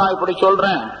அல்லாஹ் தஆலா நான் இப்படி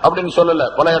சொல்றேன் அப்படின்னு சொல்லல.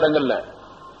 பல இடங்கள்ல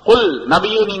குல்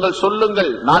நபியே நீங்கள்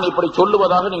சொல்லுங்கள், நான் இப்படி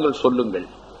சொல்லுவதாக நீங்கள் சொல்லுங்கள்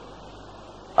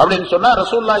அப்படின்னு சொன்னா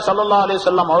ரசூலுல்லாஹி ஸல்லல்லாஹு அலைஹி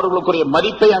வஸல்லம் அவர்களுக்குரிய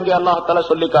மதிப்பை அங்கே அல்லாஹ் தஆலா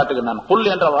சொல்லி காட்டுகிறான். குல்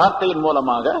என்ற வார்த்தையின்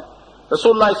மூலமாக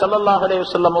ரசூலுல்லாஹி ஸல்லல்லாஹு அலைஹி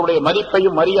வஸல்லம் அவருடைய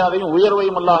மதிப்பையும் மரியாதையும்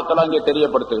உயர்வையும் அல்லாஹ் தஆலா அங்கே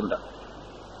தெரியப்படுத்துகின்றான்.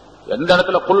 எந்த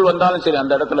இடத்துல குல் வந்தாலும் சரி,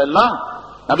 அந்த இடத்துல எல்லாம்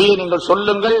நபியை நீங்கள்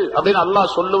சொல்லுங்கள் அப்படின்னு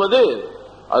அல்லாஹ் சொல்லுவது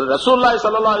அது ரசூலுல்லாஹி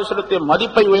ஸல்லல்லாஹு அலைஹி வஸல்லத்தின்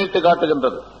மதிப்பை உயர்த்தி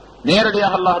காட்டுகின்றது.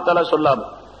 நேரடியாக அல்லாஹ் தஆலா சொல்லாது.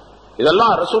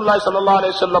 இதெல்லாம் ரசூலுல்லாஹி ஸல்லல்லாஹு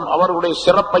அலைஹி வஸல்லம் அவர்களுடைய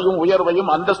சிறப்பையும் உயர்வையும்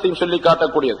அந்தஸ்தையும் சொல்லி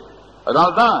காட்டக்கூடியது.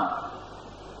 அதனால்தான்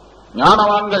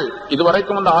ஞானவான்கள்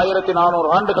இதுவரைக்கும் இந்த 1400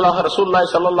 ஆண்டுகளாக ரசூலுல்லாஹி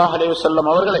ஸல்லல்லாஹு அலைஹி வஸல்லம்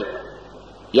அவர்களை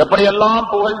எப்படியெல்லாம்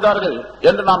புகழ்ந்தார்கள்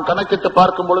என்று நாம் கணக்கிட்டு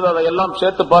பார்க்கும் பொழுது, அதையெல்லாம்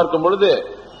சேர்த்து பார்க்கும் பொழுது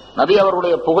நபி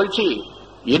அவர்களுடைய புகழ்ச்சி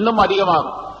இன்னும்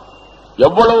அதிகமாகும்.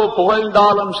 எவ்வளவு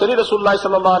புகழ்ந்தாலும் சரி ரசூலுல்லாஹி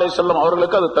ஸல்லல்லாஹு அலைஹி வஸல்லம்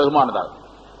அவர்களுக்கு அது தகுமானதாகும்.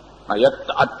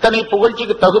 அத்தனை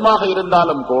புகழ்ச்சிக்கு தகுமாக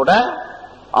இருந்தாலும் கூட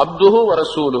அப்துஹு வ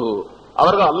ரசூலுஹு,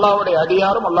 அவர்கள் அல்லாஹ்வுடைய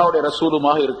அடியாரும் அல்லாஹ்வுடைய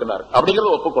ரசூலுமாக இருக்கிறார்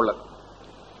அப்படிங்கிறது ஒப்புக்கொள்ள.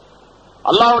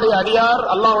 அல்லாஹ்வுடைய அடியார்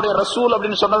அல்லாஹ்வுடைய ரசூல்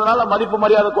அப்படின்னு சொன்னதுனால மதிப்பு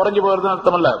மரியாதை குறைஞ்சு போயிருதுன்னு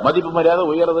அர்த்தம் இல்ல, மதிப்பு மரியாதை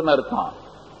உயர்றதுன்னு அர்த்தம்.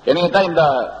 எனக்குதான் இந்த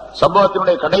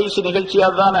சம்பவத்தினுடைய கடைசி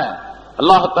நிகழ்ச்சியாக தானே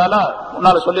அல்லாஹ் தஆலா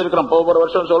முன்னால சொல்லி இருக்கிறோம், ஒவ்வொரு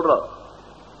வருஷம் சொல்றோம்.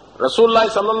 ரசூலுல்லாஹி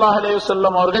ஸல்லல்லாஹு அலைஹி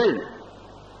வஸல்லம் அவர்கள்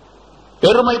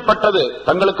பெருமைப்பட்டது,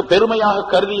 தங்களுக்கு பெருமையாக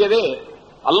கருதியதே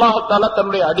அல்லாஹ் தஆலா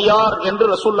தன்னுடைய அடியார் என்று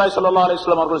ரசூலுல்லாஹி ஸல்லல்லாஹு அலைஹி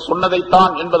வஸல்லம் அவர்கள்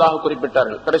சொன்னதைத்தான் என்பதாக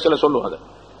குறிப்பிட்டார்கள். கடைசியில சொல்லுவாங்க.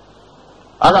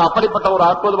 ஆக அப்படிப்பட்ட ஒரு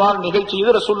அற்புதமான நிகழ்ச்சி இது.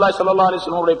 ரசூலுல்லாஹி ஸல்லல்லாஹு அலைஹி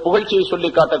வஸல்லம் அவருடைய புகழ்ச்சியை சொல்லி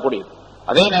காட்டக்கூடியது.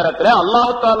 அதே நேரத்தில்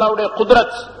அல்லாஹ் தஆலாவுடைய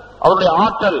குத்ரத், அவருடைய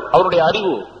ஆற்றல், அவருடைய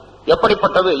அறிவு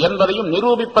எப்படிப்பட்டது என்பதையும்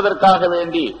நிரூபிப்பதற்காக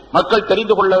வேண்டி, மக்கள்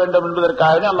தெரிந்து கொள்ள வேண்டும்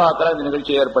என்பதற்காகவே அல்லாஹ் தஆலா இந்த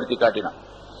நிகழ்ச்சியை ஏற்படுத்தி காட்டினார்.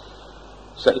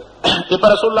 சரி, இப்ப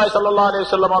ரசூலுல்லாஹி ஸல்லல்லாஹு அலைஹி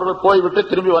வஸல்லம் அவர்கள் போய்விட்டு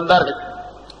திரும்பி வந்தார்கள்.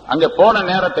 அங்கே போன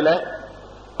நேரத்தில்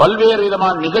பல்வேறு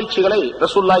விதமான நிகழ்ச்சிகளை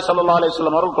ரசூலுல்லாஹி ஸல்லல்லாஹு அலைஹி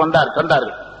வஸல்லம் அவர்கள்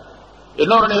கண்டார்கள்.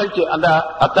 இன்னொரு நிகழ்ச்சி, அந்த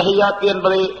அத்தஹியாத்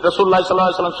என்பதை ரசூலுல்லாஹி ஸல்லல்லாஹு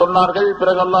அலைஹி வஸல்லம் சொன்னார்கள்.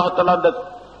 பிறகு அல்லாஹ் தஆலா அந்த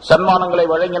சன்மானங்களை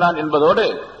வழங்கினான் என்பதோடு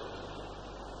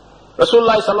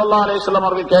ரசூலுல்லாஹி ஸல்லல்லாஹு அலைஹி வஸல்லம்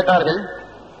அவர்கள் கேட்டார்கள்.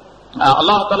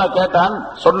 அல்லாஹ் தஆலா கேட்டான்,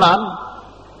 சொன்னான்,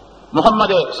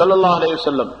 முஹம்மதே ஸல்லல்லாஹு அலைஹி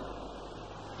வஸல்லம்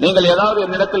நீங்கள் ஏதாவது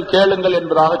என்னிடத்தில் கேளுங்கள்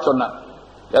என்பதாக சொன்னார்.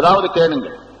 ஏதாவது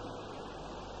கேளுங்கள்.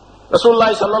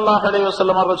 ரசூலுல்லாஹி ஸல்லல்லாஹு அலைஹி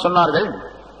வஸல்லம் அவர்கள் சொன்னார்கள்,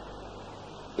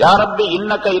 யா ரப்பி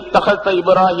இன்னக இத்தகல்த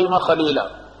இப்ராஹீம கலீலா.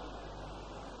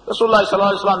 ரசூலுல்லாஹி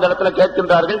ஸல்லல்லாஹு அலைஹி வஸல்லம் அந்த இடத்துல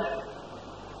கேட்கின்றார்கள்,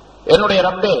 என்னுடைய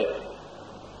ரப்பே,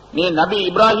 நீ நபி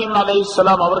இப்ராஹிம்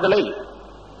அலைஹிஸ்ஸலாம் அவர்களை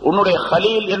உன்னுடைய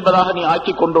கலீல் என்பதாக நீ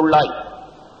ஆக்கி கொண்டுள்ளாய்.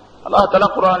 அல்லாஹ்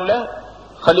தஆலா குர்ஆன்ல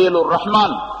கலீலுர்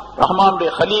ரஹ்மான், ரஹ்மானுடைய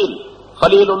கலீல்,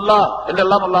 கலீலுல்லாஹ்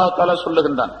என்றெல்லாம் அல்லாஹ் தஆலா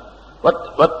சொல்லுகின்றான்.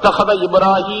 வத்தகத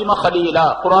இப்ராஹீம கலீலா,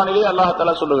 குர்ஆனிலே அல்லாஹ்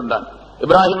தஆலா சொல்லுகின்றான்,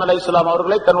 இப்ராஹிம் அலைஹிஸ்ஸலாம்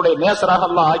அவர்களை தன்னுடைய நேசராக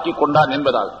அல்லாஹ் ஆக்கி கொண்டான்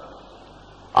என்பதாக.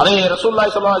 அதை ரசூலுல்லாஹி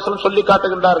ஸல்லல்லாஹு அலைஹி வஸல்லம் சொல்லி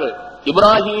காட்டுகின்றார்கள்.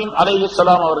 இப்ராஹிம்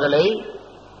அலைஹிஸ்ஸலாம் அவர்களை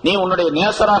நீ உன்னுடைய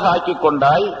நேசராக ஆக்கி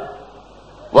கொண்டாய்.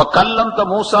 வ கல்லம்த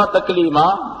மூசா தக்லீமா,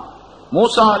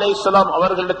 மூசா அலைஹிஸ்ஸலாம்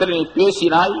அவர்களிடத்தில் நீ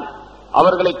பேசினாய்,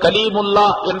 அவர்களை கலீமுல்லா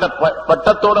என்ற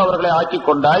பட்டத்தோடு அவர்களை ஆக்கி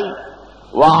கொண்டாய்.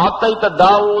 வ ஆத்தைத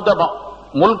தாவூத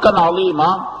முல்கன்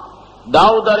அலீமா,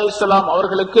 தாவூத் அலைஹிஸ்ஸலாம்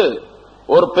அவர்களுக்கு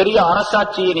ஒரு பெரிய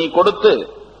அரசாட்சியை நீ கொடுத்து,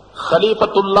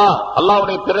 கலீஃபத்துல்லா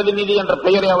அல்லாஹ்வுடைய பிரதிநிதி என்ற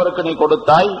பெயரை அவருக்கு நீ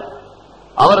கொடுத்தாய்.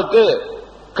 அவருக்கு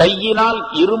கையினால்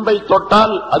இரும்பை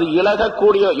தொட்டால் அது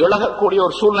இழகக்கூடிய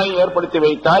ஒரு சூழ்நிலையை ஏற்படுத்தி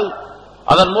வைத்தாய்.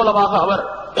 அதன் மூலமாக அவர்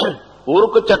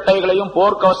உருக்கு சட்டைகளையும்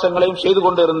போர்க்கவசங்களையும் செய்து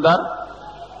கொண்டிருந்தார்.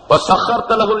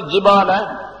 வசஹர்த லஹுல் ஜிபால,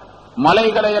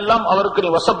 மலைகளை எல்லாம் அவருக்கு நீ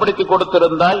வசப்படுத்தி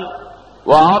கொடுத்திருந்தாய்.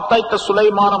 வஆதைத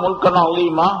சுலைமான முல்கன்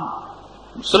அலீமா,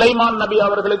 சுலைமான் நபி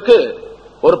அவர்களுக்கு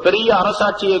ஒரு பெரிய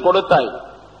அரசாட்சியை கொடுத்தாய்.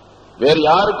 வேறு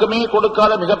யாருக்குமே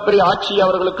கொடுக்காத மிகப்பெரிய ஆட்சியை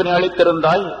அவர்களுக்கு நீ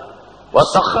அளித்திருந்தாய்.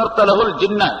 வசஹர்த லஹுல்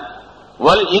ஜின்ன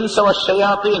வல் இன்ஸ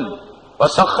வஷ்ஷயாத்தீன்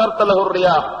வசஹர்த லஹுர்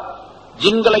ரியாஹ்,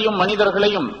 ஜின்களையும்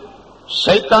மனிதர்களையும்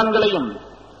ஷைத்தான்களையும்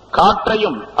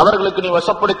காற்றையும் அவர்களுக்கு நீ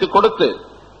வசப்படுத்தி கொடுத்து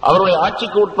அவருடைய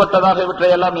ஆட்சிக்கு உட்பட்டதாக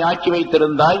இவற்றையெல்லாம் நீ ஆக்கி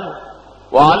வைத்திருந்தாய்.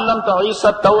 வஅல்லம்த ஈஸா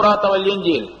தௌராத் வல்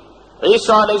இன்ஜீல்,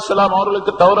 ஈசா அலைஹிஸ்ஸலாம்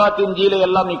அவர்களுக்கு தௌராத் இன்ஜீலை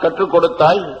எல்லாம் நீ கற்றுக்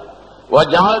கொடுத்தாய்.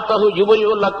 வஜஅல்தஹு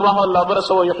யுபரியுல் அக்மஹ வல் அப்ரஸ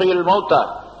வ யுஹ்யில் மௌத்தா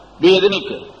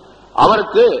பிஇذنிக்,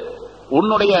 அவருக்கு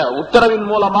உன்னுடைய உத்தரவின்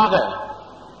மூலமாக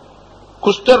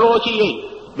குஷ்டரோகியை,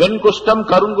 வெண்குஷ்டம்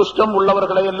கருங்குஷ்டம்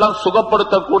உள்ளவர்களை எல்லாம்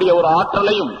சுகப்படுத்தக்கூடிய ஒரு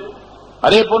ஆற்றலையும்,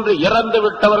 அதே போன்று இறந்து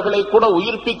விட்டவர்களை கூட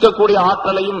உயிர்ப்பிக்கக்கூடிய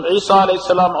ஆற்றலையும் ஈசா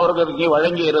அலைஹிஸ்ஸலாம் அவர்களுக்கு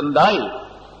வழங்கி இருந்தாய்.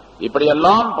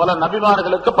 இப்படியெல்லாம் பல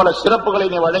நபிமார்களுக்கு பல சிறப்புகளை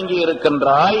நீ வழங்கி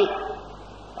இருக்கின்றாய்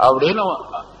அப்படின்னு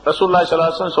ரசூலுல்லாஹி ஸல்லல்லாஹு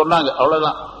அலைஹி வஸல்லம் சொன்னாங்க.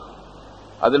 அவ்வளவுதான்.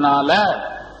 அதனால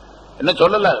என்ன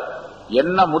சொல்லல,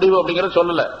 என்ன முடிவு அப்படிங்கறது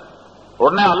சொல்லல.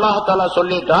 உடனே அல்லாஹ் தஆலா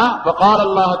சொல்லிட்டான், ஃபகால்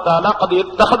அல்லாஹ் தஆலா கத்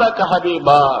இத்தஹதக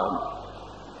ஹபீபா,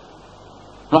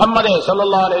 முஹம்மதே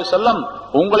ஸல்லல்லாஹு அலைஹி வஸல்லம்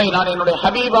உங்களை நான் என்னுடைய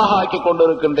ஹபீபாக ஆக்கி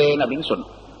கொண்டிருக்கின்றேன் அப்படின்னு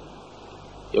சொன்னேன்.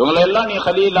 இவங்களை எல்லாம் நீ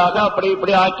ஹலீலாக அப்படி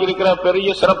இப்படி ஆக்கி இருக்கிற பெரிய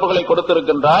சிறப்புகளை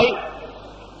கொடுத்திருக்கின்றாய்,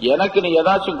 எனக்கு நீ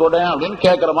ஏதாச்சும் கொடு அப்படின்னு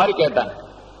கேட்கிற மாதிரி கேட்டாங்க.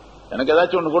 எனக்கு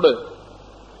ஏதாச்சும் ஒண்ணு கொடு.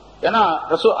 ஏன்னா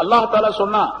அல்லாஹ் தஆலா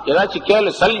சொன்னா ஏதாச்சும் கேளு,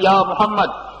 சல் யா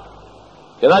முஹம்மத்,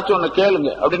 ஏதாச்சும் ஒண்ணு கேளுங்க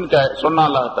அப்படின்னு சொன்னா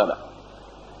அல்லாஹ் தஆலா.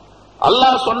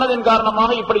 அல்லாஹ் சொன்னதின்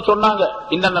காரணமாக இப்படி சொன்னாங்க,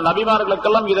 இந்த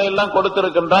நபிமார்களுக்கெல்லாம் இதையெல்லாம்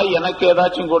கொடுத்திருக்கின்றாய், எனக்கு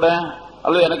ஏதாச்சும் கூட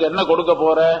அல்லது எனக்கு என்ன கொடுக்க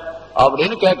போற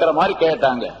அப்படின்னு கேட்கிற மாதிரி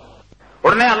கேட்டாங்க.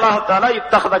 உடனே அல்லாஹ் தஆலா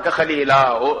இத்தஹதக ஹலீலா,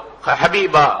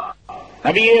 ஹபீபா,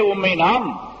 நபியே உம்மை நாம்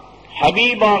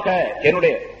ஹபீபாக,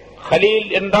 என்னுடைய ஹலீல்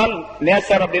என்றால்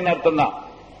நேசர் அப்படின்னு அர்த்தம் தான்,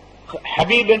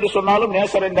 ஹபீப் என்று சொன்னாலும்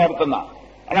நேசர் என்ற அர்த்தம் தான்.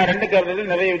 ஆனா ரெண்டுக்கு இடையில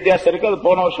நிறைய வித்தியாசம் இருக்கு. அது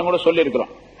போன வருஷம் கூட சொல்லி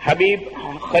இருக்கிறோம். ஹபீப்,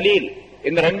 ஹலீல்,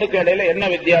 இந்த ரெண்டுக்கு இடையில என்ன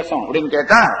வித்தியாசம் அப்படின்னு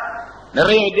கேட்டா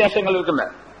நிறைய வித்தியாசங்கள் இருக்குல்ல.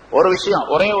 ஒரு விஷயம்,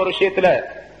 ஒரே ஒரு விஷயத்துல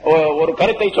ஒரு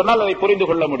கருத்தை சொன்னால் அதை புரிந்து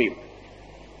கொள்ள முடியும்.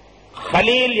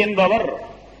 ஹலீல் என்பவர்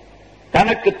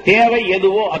தனக்கு தேவை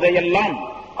எதுவோ அதையெல்லாம்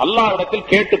அல்லாஹ்விடத்தில்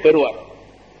கேட்டு பெறுவார்.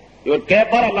 இவர்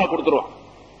கேட்பார், அல்லாஹ் கொடுத்துருவான்.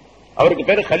 அவருக்கு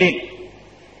பேரு ஹலீல்.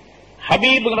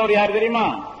 ஹபீப்ங்கிறவர் யார் தெரியுமா?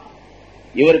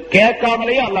 இவர்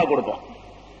கேட்காமலேயே அல்லாஹ் கொடுப்பான்,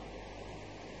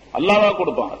 அல்லாஹ்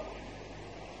கொடுப்பான்,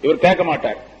 இவர் கேட்க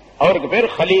மாட்டார். அவருக்கு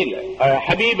பேர் ஹலீல்,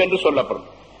 ஹபீப் என்று சொல்லப்படும்.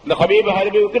 இந்த ஹபீப்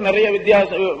ஹபீபுக்கு நிறைய வித்தியாச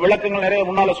விளக்கங்கள் நிறைய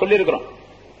முன்னால சொல்லி இருக்கிறோம்.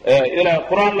 இதுல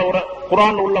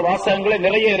குர்ஆன்ல உள்ள வாசகங்களே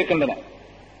நிறைய இருக்கின்றன.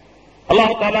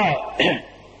 அல்லாஹ் தஆலா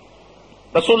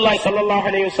ரசூலுல்லாஹி ஸல்லல்லாஹு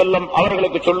அலைஹி வஸல்லம்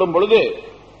அவர்களுக்கு சொல்லும் பொழுது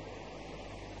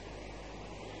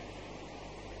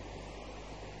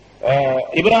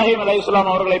இப்ராஹிம் அலைஹிஸ்ஸலாம்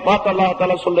அவர்களை பார்த்து அல்லாஹ்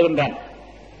தஆலா சொல்லுகின்றான்.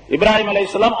 இப்ராஹிம்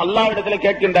அலைஹிஸ்ஸலாம் அல்லாஹ்விடத்தில்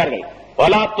கேட்கின்றார்கள்,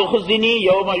 வலா துஹ்ஸினி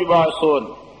யௌம யுபாஸூன்,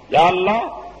 யா அல்லாஹ்,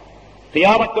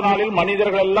 கியாமத் நாளில்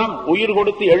மனிதர்கள் எல்லாம் உயிர்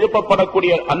கொடுத்து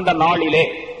எழுப்பப்படக்கூடிய அந்த நாளிலே,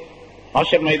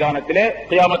 மஹ்ஷர் மைதானத்திலே,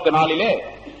 கியாமத் நாளிலே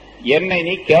என்னை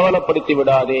நீ கேவலப்படுத்தி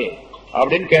விடாதே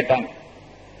அப்படின்னு கேட்டாங்க.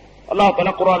 அல்லாஹ்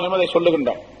தஆலா குர்ஆனில் அதை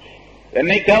சொல்லுகின்றான்,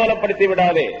 என்னை கேவலப்படுத்தி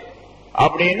விடாதே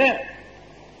அப்படின்னு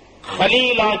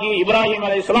ஹலீலாகி இப்ராஹிம்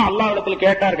அலைஹிஸ்ஸலாம் அல்லாஹ்விடத்தில்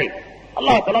கேட்டார்கள்.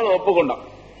 அல்லாஹ் தஆலா அதை ஒப்புக்கொண்டான்.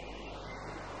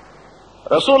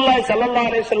 ரசூலுல்லாஹி ஸல்லல்லாஹு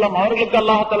அலைஹி வஸல்லம் அவர்களுக்கு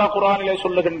அல்லாஹ் தஆலா குர்ஆனிலே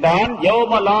சொல்லுகின்றான்,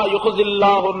 யௌம லா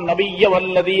யுஹ்ஸில்லாஹு நபிய்ய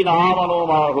வல்லதீன ஆமனூ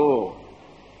மாஹு,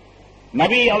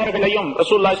 நபி அவர்களையும்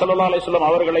ரசூலுல்லாஹி ஸல்லல்லாஹு அலைஹி வஸல்லம்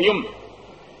அவர்களையும்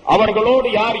அவர்களோடு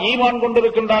யார் ஈமான்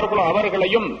கொண்டிருக்கின்றார்களோ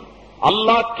அவர்களையும்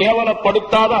அல்லாஹ்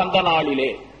கேவலப்படுத்தாத அந்த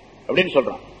நாளிலே அப்படின்னு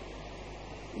சொல்றான்.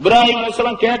 இப்ராஹிம்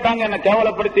அலைஹிஸ்ஸலாம் கேட்டாங்க, என்ன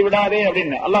கேவலப்படுத்தி விடாதே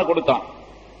அப்படின்னு, அல்லாஹ் கொடுத்தான்.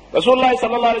 ரசூலுல்லாஹி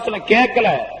ஸல்லல்லாஹு அலைஹி வஸல்லம் கேட்கல,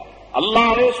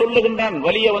 அல்லாஹ்வே சொல்லுகின்றான்,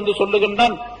 வலிய வந்து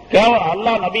சொல்லுகின்றான்,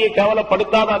 அல்லாஹ் நபியை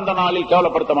கேவலப்படுத்தாத அந்த நாளில்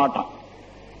கேவலப்படுத்த மாட்டான்.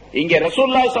 இங்கே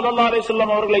ரசூலுல்லாஹி ஸல்லல்லாஹு அலைஹி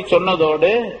வஸல்லம் அவர்களை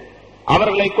சொன்னதோடு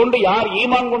அவர்களை கொண்டு யார்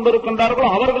ஈமான் கொண்டிருக்கின்றார்களோ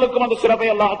அவர்களுக்கும் அந்த சிறப்பை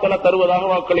அல்லாஹ் தஆலா தருவதாக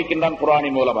வாக்களிக்கின்றான்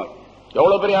குர்ஆனின் மூலமாக.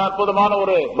 எவ்வளவு பெரிய அற்புதமான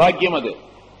ஒரு பாக்கியம் அது.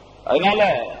 அதனால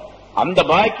அந்த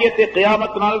பாக்கியத்தை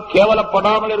கியாமத் நாள்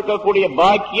கேவலப்படாமல் இருக்கக்கூடிய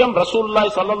பாக்கியம் ரசூலுல்லாஹி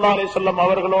ஸல்லல்லாஹு அலைஹி வஸல்லம்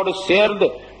அவர்களோடு சேர்ந்து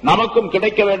நமக்கும்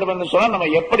கிடைக்க வேண்டும் என்று சொன்னா நம்ம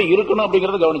எப்படி இருக்கணும்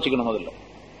அப்படிங்கறத கவனிச்சுக்கணும். முதல்ல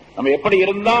நம்ம எப்படி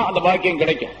இருந்தா அந்த பாக்கியம்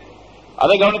கிடைக்கும்,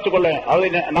 அதை கவனித்துக் கொள்ள, அதை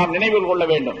நாம் நினைவில் கொள்ள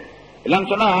வேண்டும். இல்லன்னு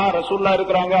சொன்னா ரசூலுல்லாஹ்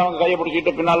இருக்கிறாங்க, அவங்க கையை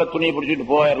பிடிச்சிட்டு பின்னால துணியை பிடிச்சிட்டு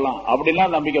போயிடலாம்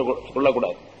அப்படிலாம் நம்பிக்கை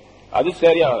கொள்ளக்கூடாது. அது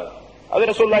சரியாகாது. அது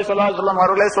ரசூலுல்லாஹி ஸல்லல்லாஹு அலைஹி வஸல்லம்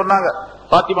அவர்களே சொன்னாங்க.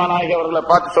 பாத்திமா நாயகி அவர்களை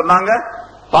பார்த்து சொன்னாங்க,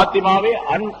 பாத்திமாவே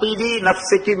அன்கிதி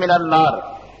நப்சிகி மினன்னார்,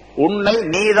 உன்னை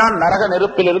நீதான் நரக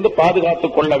நெருப்பிலிருந்து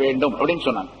பாதுகாத்துக் கொள்ள வேண்டும் அப்படின்னு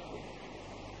சொன்னாங்க.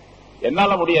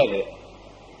 என்னால முடியாது,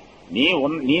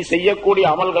 நீ செய்யக்கூடிய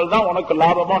அமல்கள் தான் உனக்கு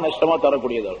லாபமா நஷ்டமா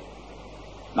தரக்கூடியது,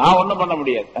 நான் ஒண்ணும் பண்ண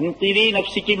முடியாது. அன்கிதி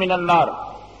நப்சிகி மினன்னார்,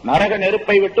 நரக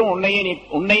நெருப்பை விட்டு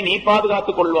உன்னை நீ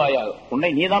பாதுகாத்துக் கொள்வாயாக,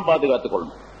 உன்னை நீதான் பாதுகாத்துக்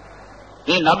கொள்ளணும்.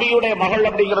 நீ நபியுடைய மகள்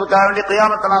அப்படிங்கறதுக்காக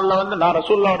கியாமத் நாள்ல நான்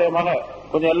ரசூலுல்லாஹ்வுடைய மகள்,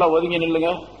 கொஞ்சம் எல்லாம் ஒதுங்கி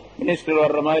நில்லுங்க, மினிஸ்டர்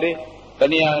வர்ற மாதிரி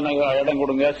தனியா இடம்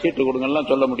கொடுங்க, சீட்டு கொடுங்க எல்லாம்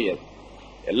சொல்ல முடியாது.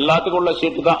 எல்லாத்துக்கும் உள்ள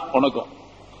சீட்டு தான் உனக்கும்.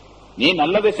 நீ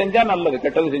நல்லது செஞ்சா நல்லது,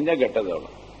 கெட்டது செஞ்சா கெட்டது,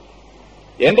 அவ்வளவு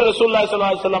என்று ரசூலுல்லாஹி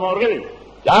ஸல்லல்லாஹு அலைஹி வஸல்லம் அவர்கள்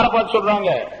யாரை பார்த்து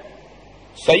சொல்றாங்க?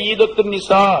 சய்யிதத்து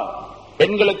நிசா,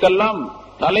 பெண்களுக்கெல்லாம்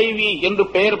தலைவி என்று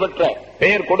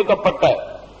பெயர் கொடுக்கப்பட்ட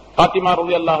பாத்திமா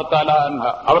ரலியல்லாஹு தஆலா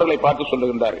அன்ஹா அவர்களை பார்த்து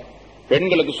சொல்லுகின்றார்கள்.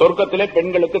 பெண்களுக்கு சொர்க்கத்திலே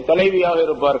பெண்களுக்கு தலைவியாக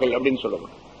இருப்பார்கள் அப்படின்னு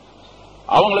சொல்லணும்.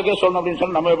 அவங்களுக்கே சொல்லணும் அப்படின்னு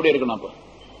சொன்னா நம்ம எப்படி இருக்கணும்? அப்ப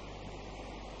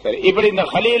சரி, இப்படி இந்த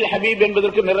ஹலீல் ஹபீப்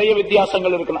என்பதற்கு நிறைய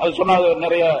வித்தியாசங்கள் இருக்கு, அது சொன்னா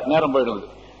நிறைய நேரம் போயிடுது.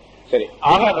 சரி,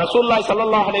 ஆக ரசூலுல்லாஹி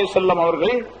ஸல்லல்லாஹு அலைஹி வஸல்லம்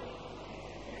அவர்கள்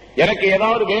எனக்கு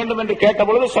ஏதாவது வேண்டும் என்று கேட்ட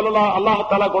பொழுது அல்லாஹ்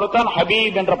தஆலா கொடுத்தான்,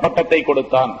 ஹபீப் என்ற பட்டத்தை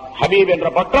கொடுத்தான். ஹபீப் என்ற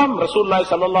பட்டம் ரசூலுல்லாஹி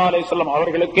ஸல்லல்லாஹு அலைஹி வஸல்லம்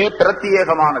அவர்களுக்கே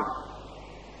பிரத்யேகமானது.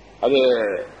 அது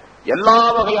எல்லா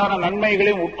வகையான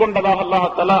நன்மைகளையும் உட்கொண்டதாக அல்லாஹ்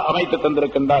தஆலா அமைத்து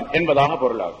தந்திருக்கின்றான் என்பதாக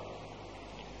பொருளாகும்.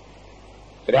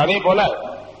 சரி, அதே போல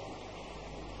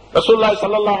ரசூலுல்லாஹி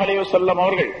ஸல்லல்லாஹு அலைஹி வஸல்லம்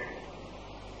அவர்கள்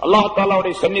அல்லாஹ்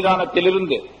தஆலாவுடைய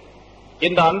சன்னிதானத்திலிருந்து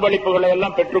இந்த அன்பளிப்புகளை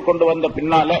எல்லாம் பெற்றுக் கொண்டு வந்த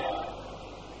பின்னால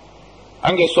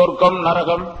அங்கே சொர்க்கம்,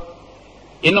 நரகம்,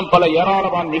 இன்னும் பல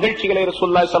ஏராளமான நிகழ்ச்சிகளை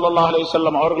ரசூலுல்லாஹி ஸல்லல்லாஹு அலைஹி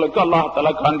வஸல்லம் அவர்களுக்கு அல்லாஹ்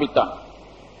தஆலா காண்பித்தான்.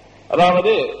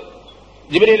 அதாவது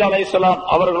ஜிப்ரீல் அலைஹிஸ்ஸலாம்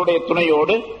அவர்களுடைய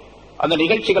துணையோடு அந்த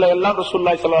நிகழ்ச்சிகளை எல்லாம்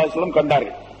ரசூலுல்லாஹி ஸல்லல்லாஹு அலைஹி வஸல்லம்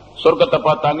கண்டார்கள். சொர்க்கத்தை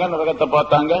பார்த்தாங்க, நரகத்தை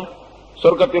பார்த்தாங்க,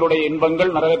 சொர்க்கத்தினுடைய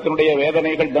இன்பங்கள், நரகத்தினுடைய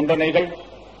வேதனைகள், தண்டனைகள்.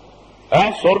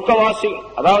 சொர்க்கவாசி,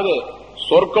 அதாவது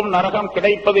சொர்க்கம் நரகம்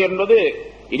கிடைப்பது என்பது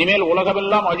இனிமேல்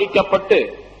உலகமெல்லாம் அழிக்கப்பட்டு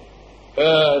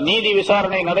நீதி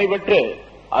விசாரணை நடைபெற்று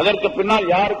அதற்கு பின்னால்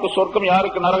யாருக்கு சொர்க்கம்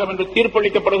யாருக்கு நரகம் என்று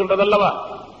தீர்ப்பளிக்கப்படுகின்றது அல்லவா?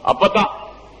 அப்பதான்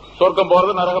சொர்க்கம்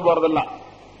போறது நரகம் போறதெல்லாம்.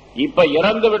 இப்ப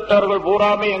இறந்து விட்டவர்கள்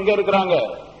பூராமே எங்க இருக்கிறாங்க?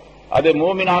 அது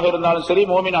மூமினாக இருந்தாலும் சரி,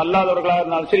 மூமின் அல்லாதவர்களாக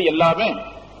இருந்தாலும் சரி, எல்லாமே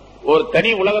ஒரு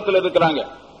தனி உலகத்தில் இருக்கிறாங்க.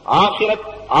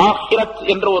 ஆஹிரத்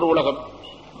என்ற ஒரு உலகம்,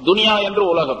 துனியா என்று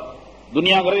உலகம்.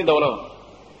 துனியாங்கிறது இந்த உலகம்,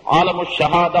 ஆலமு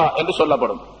ஷஹாதா என்று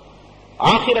சொல்லப்படும்.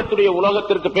 ஆஹிரத்துடைய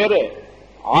உலகத்திற்கு பேரு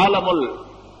ஆலமுல்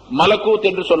மலக்கூத்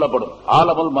என்று சொல்லப்படும்.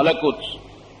 ஆலமுல் மலக்கூத்,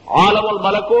 ஆலமுல்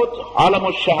மலக்கூத்,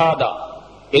 ஆலமுல் ஷஹாதா,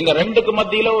 இந்த ரெண்டுக்கு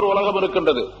மத்தியில ஒரு உலகம்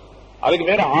இருக்கின்றது. அதுக்கு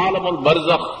பேரு ஆலமுல்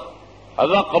பர்ஸக்,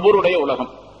 அதுதான் கபூருடைய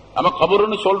உலகம். நம்ம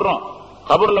கபூர்னு சொல்றோம்,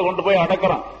 கபூர்ல கொண்டு போய்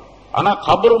அடக்கிறோம். ஆனா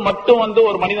கபூர் மட்டும்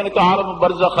ஒரு மனிதனுக்கு ஆலமுல்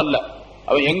பர்ஸக் அல்ல,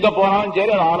 அவன் எங்க போனாலும்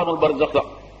சரி அது ஆலமுல் பர்ஸக்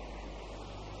தான்.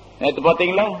 நேற்று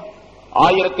பாத்தீங்களா,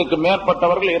 1000க்கு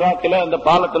மேற்பட்டவர்கள் ஈராக்கில அந்த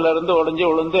பாலத்துல இருந்து உடைஞ்சு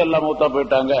விழுந்து எல்லாம் மூத்தா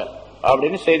போயிட்டாங்க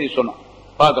அப்படின்னு செய்தி சொன்னோம்,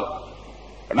 பாக்குறோம்.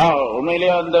 ஏன்னா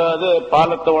உண்மையிலேயே அந்த அது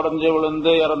பாலத்தை உடைஞ்சு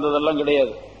விழுந்து இறந்ததெல்லாம்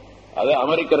கிடையாது, அது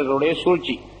அமெரிக்கர்களுடைய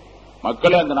சூழ்ச்சி.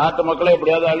 மக்களை, அந்த நாட்டு மக்களை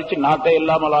எப்படியாவது அழிச்சு நாட்டை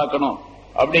இல்லாமல் ஆக்கணும்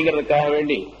அப்படிங்கறதுக்காக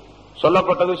வேண்டி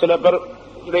சொல்லப்பட்டது. சில பேர்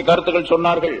கருத்துக்கள்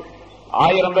சொன்னார்கள்,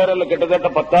 1000 பேர் இல்ல, கிட்டத்தட்ட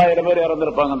 10,000 பேர்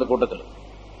இறந்திருப்பாங்க அந்த கூட்டத்தில்.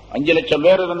 5 லட்சம்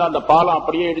பேர் இருந்த அந்த பாலம்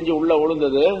அப்படியே இடிஞ்சு உள்ள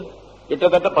விழுந்தது.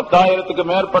 கிட்டத்தட்ட 10,000க்கு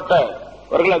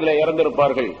மேற்பட்டவர்கள் அதுல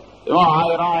இறந்திருப்பார்கள்.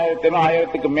 1000,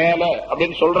 1000க்கு மேல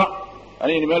அப்படின்னு சொல்றான்.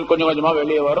 இனிமேல் கொஞ்சம் கொஞ்சமா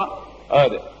வெளியே வரும்.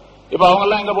 அது இப்ப அவங்க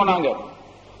எல்லாம் எங்க போனாங்க?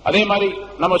 அதே மாதிரி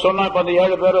நம்ம சொன்னோம், இப்ப அந்த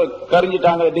 7 பேர்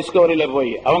கரிஞ்சிட்டாங்க டிஸ்கவரியில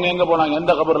போய், அவங்க எங்க போனாங்க?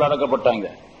 எந்த கபூர்ல அடக்கப்பட்டாங்க?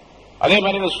 அதே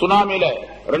மாதிரி இந்த சுனாமியில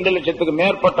 2 லட்சத்துக்கு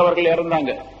மேற்பட்டவர்கள்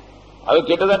இறந்தாங்க. அது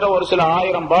கிட்டத்தட்ட ஒரு சில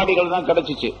 1000 பாடிகள் தான்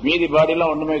கிடைச்சிச்சு, மீதி பாடி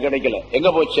எல்லாம் ஒண்ணுமே கிடைக்கல. எங்க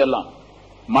போச்சு எல்லாம்?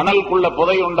 மணலுக்குள்ள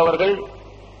புதை உண்டவர்கள்,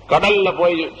 கடல்ல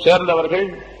போய் சேர்ந்தவர்கள்,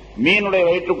 மீனுடைய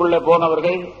வயிற்றுக்குள்ள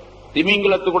போனவர்கள்,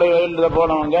 திமிங்கலத்துக்குடைய வயிற்றுல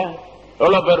போனவங்க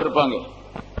எவ்வளவு பேர் இருப்பாங்க?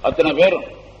 அத்தனை பேரும்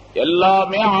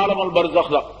எல்லாமே ஆலமுல்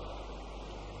பர்ஸக் தான்.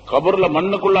 கபூர்ல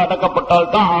மண்ணுக்குள்ள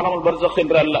அடக்கப்பட்டால் தான் ஆலமுல் பர்ஸக்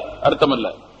என்று அல்ல, அர்த்தம் அல்ல.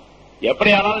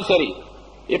 எப்படி ஆனாலும் சரி,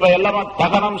 இப்ப எல்லாமே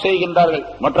தகனம் செய்கின்றார்கள்.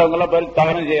 மற்றவங்க எல்லாம் பேர்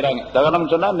தகனம் செய்யறாங்க. தகனம்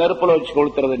சொன்னா நெருப்புல வச்சு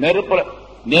கொளுத்துறது,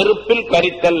 நெருப்பில்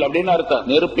கரித்தல் அப்படின்னு அர்த்தம்.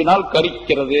 நெருப்பினால்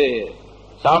கரிக்கிறது,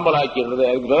 சாம்பல் ஆக்கிறது,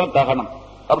 அதுக்குதான் தகனம்.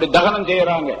 அப்படி தகனம்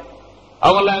செய்யறாங்க.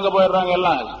 அவங்க எல்லாம் எங்க போயிடுறாங்க?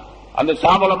 எல்லாம் அந்த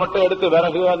சாம்பலை மட்டும் எடுத்து,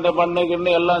 விறகு அந்த மண்ணு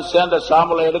கிண்ணு எல்லாம் சேர்ந்த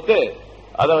சாம்பலை எடுத்து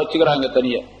அதை வச்சுக்கிறாங்க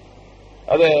தனியா.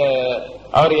 அது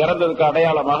அவர் இறந்ததுக்கு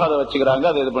அடையாளமாக அதை வச்சுக்கிறாங்க,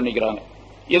 அதை இது பண்ணிக்கிறாங்க.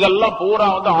 இதெல்லாம் பூரா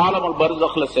ஆலமுல்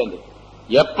பர்ஸக்ல சேர்ந்து,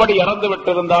 எப்படி இறந்து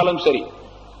விட்டு இருந்தாலும் சரி,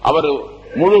 அவர்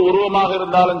முழு உருவமாக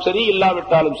இருந்தாலும் சரி,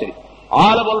 இல்லாவிட்டாலும் சரி,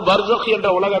 ஆலமுல் பர்ஸக் என்ற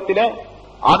உலகத்திலே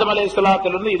ஆதம்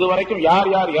அலைஹிஸ்ஸலாத்திலிருந்து இதுவரைக்கும் யார்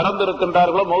யார் இறந்து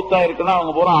இருக்கின்றார்களோ, மௌத்தா இருக்குன்னா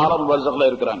அவங்க பூரா ஆலமுல் பர்ஸக்ல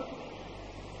இருக்கிறாங்க.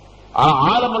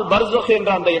 ஆலமுல் பர்ஸக்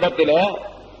என்ற அந்த இடத்துல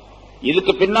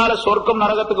இதுக்கு பின்னால சொர்க்கம்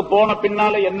நரகத்துக்கு போன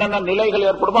பின்னால என்னென்ன நிலைகள்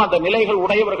ஏற்படுமோ அந்த நிலைகள்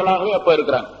உடையவர்களாகவே அப்ப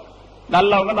இருக்கிறாங்க.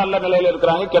 நல்லவங்க நல்ல நிலையில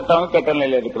இருக்கிறாங்க, கெட்டவங்க கெட்ட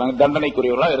நிலையில இருக்கிறாங்க,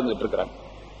 தண்டனைக்குரியவர்களா இருந்துட்டு இருக்கிறாங்க.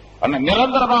 ஆனா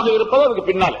நிரந்தரமாக இருப்பது அதுக்கு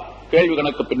பின்னால, கேள்வி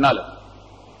கணக்கு பின்னால.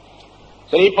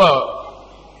 சரி, இப்போ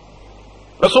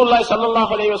ரசூலுல்லாஹி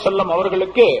ஸல்லல்லாஹு அலைஹி வஸல்லம்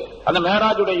அவர்களுக்கு அந்த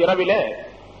மேராஜுடைய இரவிலே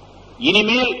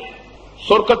இனிமேல்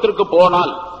சொர்க்கத்திற்கு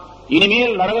போனால்,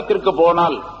 இனிமேல் நரகத்திற்கு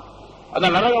போனால் அந்த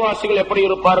நரகவாசிகள் எப்படி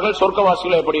இருப்பார்கள்,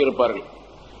 சொர்க்கவாசிகள் எப்படி இருப்பார்கள்,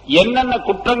 என்னென்ன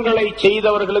குற்றங்களை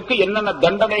செய்தவர்களுக்கு என்னென்ன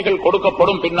தண்டனைகள்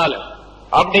கொடுக்கப்படும் பின்னால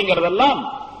அப்படிங்கறதெல்லாம்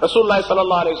ரசூலுல்லாஹி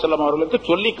ஸல்லல்லாஹு அலைஹி வஸல்லம் அவர்களுக்கு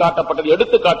சொல்லி காட்டப்பட்டது,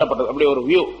 எடுத்து காட்டப்பட்டது. அப்படி ஒரு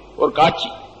வியூ, ஒரு காட்சி,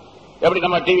 எப்படி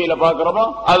நம்ம டிவியில பாக்குறோமோ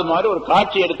அது மாதிரி ஒரு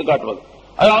காட்சி எடுத்து காட்டுவது.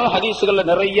 அதனால ஹதீசுகள்ல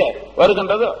நிறைய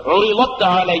வருகின்றது,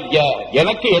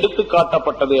 எனக்கு எடுத்து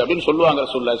காட்டப்பட்டது அப்படின்னு சொல்லுவாங்க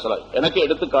ரசூலுல்லாஹி ஸல்லல்லாஹு அலைஹி வஸல்லம். எனக்கு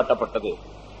எடுத்து காட்டப்பட்டது.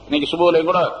 இன்னைக்கு சுபூலையும்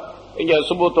கூட இங்க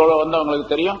சுபூத்தோட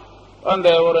வந்தவங்களுக்கு தெரியும், அந்த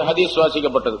ஒரு ஹதீஸ்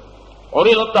வாசிக்கப்பட்டது.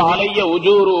 உரிலத் அலைய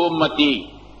உஜூரு உம்மத்தி,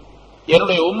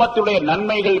 என்னுடைய உம்மத்துடைய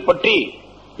நன்மைகள் பற்றி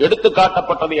எடுத்து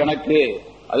காட்டப்பட்டது எனக்கு.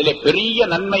 அதிலே பெரிய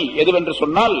நன்மை எதுவென்று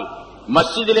சொன்னால்,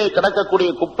 மஸ்ஜிதிலே கிடக்கக்கூடிய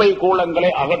குப்பை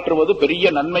கூளங்களை அகற்றுவது பெரிய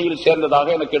நன்மையில்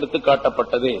சேர்ந்ததாக எனக்கு எடுத்து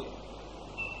காட்டப்பட்டது.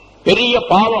 பெரிய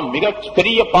பாவம், மிக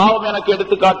பெரிய பாவம் எனக்கு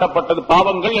எடுத்து காட்டப்பட்டது,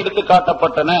 பாவங்கள் எடுத்து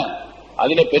காட்டப்பட்டன.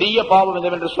 அதிலே பெரிய பாவம்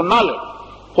எதுவென்று சொன்னால்,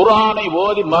 குர்ஆனை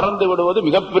ஓதி மறந்து விடுவது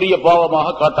மிகப்பெரிய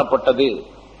பாவமாக காட்டப்பட்டது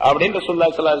அப்படின்னு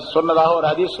ரசூலுல்லாஹி ஸல்லல்லாஹு அலைஹி வஸல்லம் சொன்னதாக ஒரு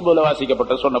ஹதீஸ்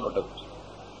வாசிக்கப்பட்டது, சொல்லப்பட்டது.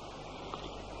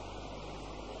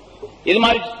 இது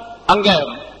மாதிரி அங்க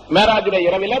மேராஜுடைய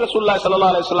இரவில ரசூலுல்லாஹி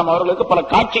ஸல்லல்லாஹு அலைஹி வஸல்லம் அவர்களுக்கு பல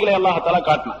காட்சிகளை அல்லாஹ் தஆலா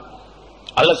காட்டினார்.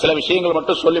 அதுல சில விஷயங்கள்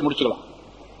மட்டும் சொல்லி முடிச்சுக்கலாம்.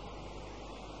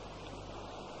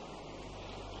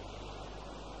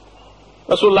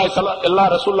 ரசூலுல்லாஹி ஸல்லல்லாஹு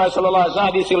அலைஹி வஸல்லம்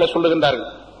ஹதீஸ்களை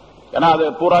சொல்லுகின்றார்கள். ஏன்னா அது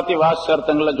பூராத்தி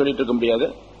வாசர்த்தங்கள்ல சொல்லிட்டு இருக்க முடியாது,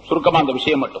 சுருக்கமா அந்த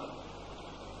விஷயம் மட்டும்.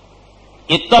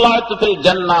 இத்தலாத்து ஃபில்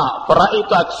ஜன்னா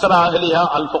ஃபராயிது அக்ஸர அஹ்லிஹா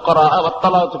அல் ஃபுகரா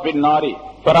வத்தலாத்து ஃபின் நாரி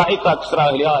ஃபராயிது அக்ஸர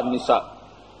அஹ்லிஹா அன்-நிசா.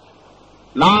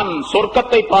 நான்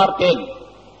சொர்க்கத்தை பார்த்தேன்,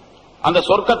 அந்த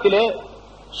சொர்க்கத்திலே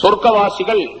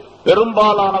சொர்க்கவாசிகள்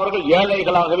பெரும்பாலானவர்கள்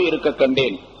ஏழைகளாகவே இருக்க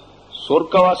கண்டேன்.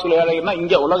 சொர்க்கவாசிகள் ஏழைகள்னா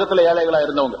இங்க உலகத்துல ஏழைகளா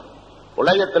இருந்தவங்க,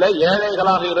 உலகத்திலே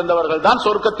ஏழைகளாக இருந்தவர்கள் தான்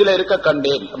சொர்க்கத்திலே இருக்க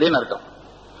கண்டேன் அப்படின்னு அர்த்தம்.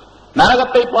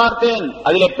 நரகத்தை பார்த்தேன்,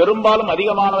 அதிலே பெரும்பாலும்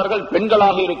அதிகமானவர்கள்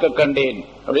பெண்களாக இருக்க கண்டேன்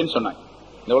அப்படின்னு சொன்னாங்க.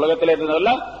 இந்த உலகத்தில்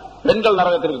இருந்தவர்கள் பெண்கள்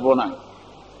நரகத்திற்கு போனாங்க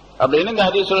அப்படின்னு இந்த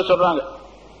ஹதீஸ்ல சொல்றாங்க.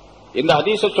 இந்த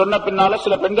ஹதீஸை சொன்ன பின்னால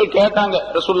சில பெண்கள் கேட்டாங்க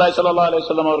ரசூலுல்லாஹி ஸல்லல்லாஹு அலைஹி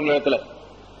வஸல்லம் அவர்களிடத்துல,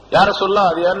 யார சொல்லா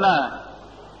அது என்ன?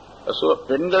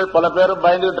 பெண்கள் பல பேரும்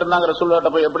பயந்துகிட்டு இருந்தாங்க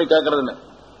ரசூலுல்லாஹ்ட்ட போய் எப்படி கேட்கறதுன்னு.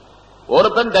 ஒரு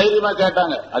பெண் தைரியமா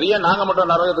கேட்டாங்க, அது ஏன் நாங்க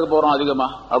மட்டும் நரகத்துக்கு போறோம் அதிகமா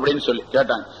அப்படின்னு சொல்லி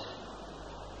கேட்டாங்க.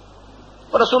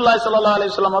 ரசூலுல்லாஹி ஸல்லல்லாஹு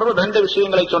அலைஹி வஸல்லம் அவர்கள் ரெண்டு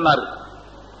விஷயங்களை சொன்னார்கள்.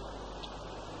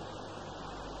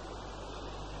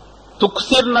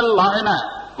 துக்ஸிர்னல் லஅன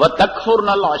வ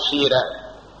தக்ஃபுர்னல் அஷீர,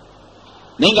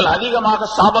 நீங்கள் அதிகமாக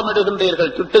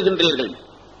சாபமிடுகின்றீர்கள், திட்டுகின்றீர்கள்,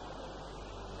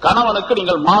 கணவனுக்கு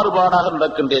நீங்கள் மாறுபாடாக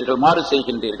நடக்கின்றீர்கள், மாறு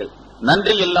செய்கின்றீர்கள்,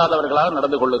 நன்றி இல்லாதவர்களாக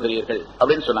நடந்து கொள்ளுகிறீர்கள்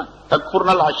அப்படின்னு சொன்னாங்க.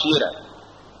 தக்ஃபுர்னல் அஷீர,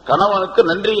 கணவனுக்கு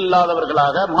நன்றி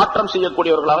இல்லாதவர்களாக மாற்றம்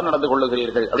செய்யக்கூடியவர்களாக நடந்து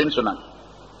கொள்ளுகிறீர்கள் அப்படின்னு சொன்னாங்க.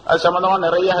 அது சம்பந்தமா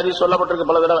நிறைய ஹதீஸ் சொல்லப்பட்டிருக்கு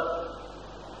பல தடவை.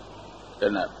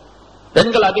 என்ன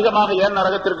பெண்கள் அதிகமாக ஏன்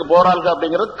நரகத்திற்கு போறார்கள்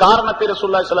அப்படிங்கிறது காரணத்தை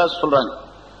ரசூலுல்லாஹி ஸல்லல்லாஹு அலைஹி வஸல்லம் சொல்றாங்க.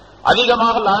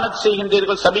 அதிகமாக லானத்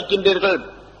செய்கின்றீர்கள், சபிக்கின்றீர்கள்,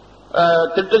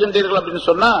 திட்டுகின்றீர்கள் அப்படின்னு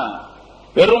சொன்னா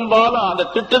பெரும்பாலும் அந்த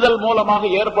திட்டுதல் மூலமாக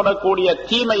ஏற்படக்கூடிய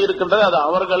தீமை இருக்கின்றது, அது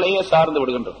அவர்களையே சார்ந்து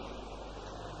விடுகின்றது.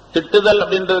 திட்டுதல்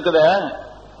அப்படின்றது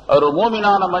ஒரு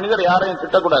மூமினான மனிதர் யாரையும்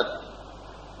திட்டக்கூடாது.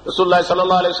 ரசூலுல்லாஹி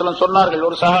ஸல்லல்லாஹு அலைஹி வஸல்லம் சொன்னார்கள்,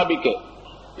 ஒரு சஹாபிக்கு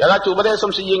ஏதாச்சும்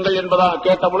உபதேசம் செய்யுங்கள் என்பதாக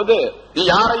கேட்ட பொழுது, நீ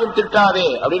யாரையும் திட்டாதே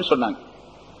அப்படின்னு சொன்னாங்க.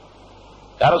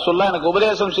 யார சொல்ல எனக்கு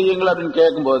உபதேசம் செய்யுங்கள் அப்படின்னு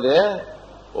கேட்கும் போது,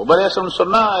 உபதேசம்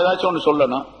சொன்னா ஏதாச்சும் ஒன்று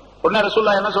சொல்லணும். உடனே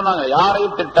ரசூலுல்லாஹ் என்ன சொன்னாங்க?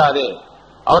 யாரையும் திட்டாதே.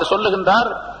 அவர் சொல்லுகின்றார்,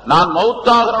 நான்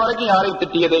மௌத்தாகிற வரைக்கும் யாரையும்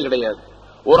திட்டியதே கிடையாது.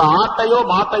 ஒரு ஆட்டையோ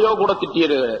மாட்டையோ கூட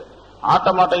திட்டியது. ஆட்ட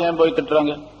மாட்டை ஏன் போய்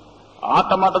திட்டுறாங்க?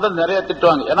 ஆட்ட மாட்டை நிறைய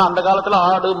திட்டுவாங்க. ஏன்னா அந்த காலத்துல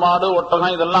ஆடு மாடு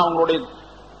ஒட்டகம் இதெல்லாம் அவங்களுடைய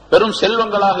பெரும்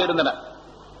செல்வங்களாக இருந்தன.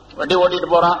 வண்டி ஓட்டிட்டு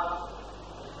போறான்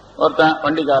ஒருத்தன்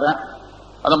வண்டிக்காரன்,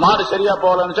 அந்த மாடு சரியா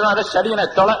போகலன்னு அதை சரியான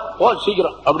தொலை போ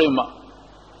சீக்கிரம் அப்படிமா,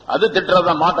 அது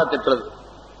திட்டுறதுதான், மாட்டா திட்டுறது.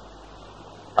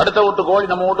 அடுத்த வீட்டு கோழி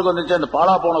நம்ம வீட்டுக்கு வந்துச்சு, அந்த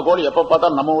பாலா போன கோழி எப்ப பார்த்தா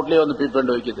நம்ம வீட்லயே வந்து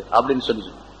பீப்பேண்டு வைக்குது அப்படின்னு சொல்லி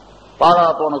பாலா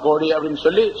போன கோழி அப்படின்னு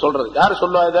சொல்லி சொல்றது. யாரு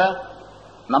சொல்லுவா இத?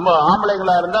 நம்ம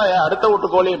ஆம்பளைங்களா இருந்தா அடுத்த வீட்டு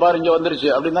கோழியை பாரு இங்க வந்துருச்சு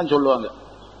அப்படின்னு தான் சொல்லுவாங்க.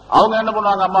 அவங்க என்ன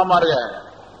பண்ணுவாங்க, அம்மா மாருங்க,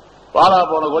 பாலா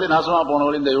போன கோழி நாசமா போன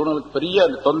கோழி, இந்த இவனுக்கு பெரிய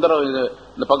தொந்தரவு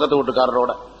இந்த பக்கத்து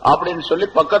வீட்டுக்காரரோட அப்படின்னு சொல்லி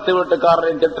பக்கத்து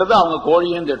வீட்டுக்காரரையும் திட்டுறது, அவங்க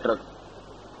கோழியும் திட்டுறது.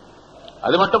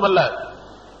 அது மட்டுமல்ல,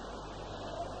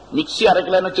 மிக்சி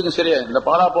அரைக்கலன்னு வச்சுக்க, சரியா, இந்த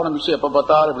பாலா போன மிக்சி எப்ப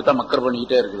பார்த்தாலும் இப்படித்தான் மக்கர்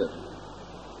பண்ணிக்கிட்டே இருக்குது.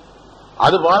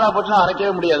 அது பாலா போச்சுன்னா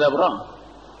அரைக்கவே முடியாது. அப்புறம்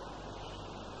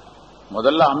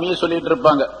முதல்ல அம்மியை சொல்லிட்டு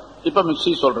இருப்பாங்க, இப்ப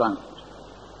மிக்சி சொல்றாங்க.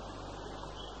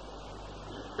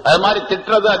 அது மாதிரி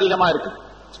திட்டுறது அதிகமா இருக்கு.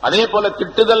 அதே போல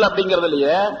திட்டுதல்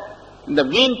அப்படிங்கறதுலயே இந்த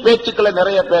வீண் பேச்சுக்களை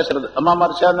நிறைய பேசுறது. அம்மா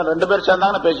மாதிரி சேர்ந்த 2 பேர்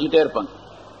சேர்ந்தாங்கன்னா பேசிக்கிட்டே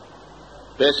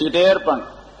இருப்பாங்க.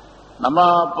 நம்ம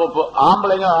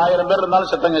ஆம்பளைங்க 1000 பேர்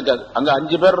இருந்தாலும் சத்தம் கேட்காது, அங்க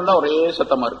 5 பேர் இருந்தா ஒரே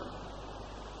சத்தமா இருக்கு.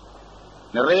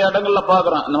 நிறைய இடங்கள்ல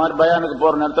பாக்குறோம், இந்த மாதிரி பயானுக்கு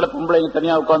போற நேரத்துல பொம்பளைங்க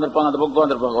தனியா உட்கார்ந்துருப்பாங்க, அந்த பக்கம்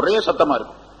உட்கார்ந்துருப்பாங்க, ஒரே சத்தமா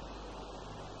இருக்கு.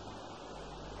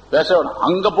 பேச வேணும்.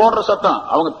 அங்க போடுற சத்தம்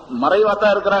அவங்க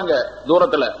மறைவாத்தான் இருக்கிறாங்க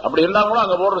தூரத்துல, அப்படி இருந்தாலும்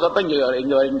அங்க போடுற சத்தம்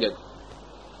இங்க வரைக்கும்.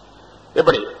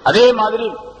 எப்படி அதே மாதிரி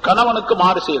கணவனுக்கு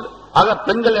மாறு செய்யுது. ஆக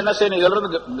பெண்கள் என்ன செய்யணும், இதுல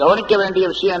இருந்து கவனிக்க வேண்டிய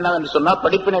விஷயம் என்னவென்று சொன்னா,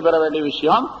 படிப்பினை பெற வேண்டிய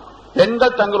விஷயம்,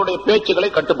 பெண்கள் தங்களுடைய பேச்சுகளை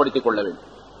கட்டுப்படுத்திக் கொள்ள வேண்டும்.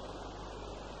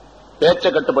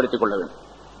 பேச்சை கட்டுப்படுத்திக் கொள்ள வேண்டும்.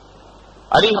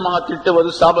 அதிகமாக திட்டுவது,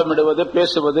 சாபமிடுவது,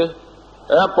 பேசுவது,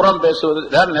 புறம் பேசுவது,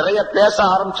 நிறைய பேச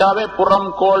ஆரம்பிச்சாவே புறம்,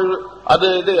 கோள், அது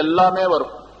இது எல்லாமே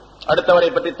வரும். அடுத்தவரை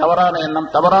பற்றி தவறான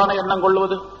எண்ணம்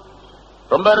கொள்வது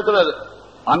ரொம்ப இருக்குது. அது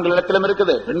ஆண்களிடத்திலும்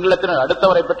இருக்குது, பெண்களிடத்திலும்.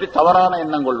 அடுத்தவரை பற்றி தவறான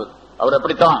எண்ணம் கொள்வது, அவர்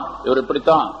எப்படித்தான், இவர்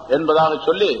இப்படித்தான் என்பதாக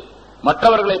சொல்லி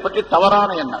மற்றவர்களை பற்றி தவறான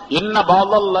எண்ணம். இன்ன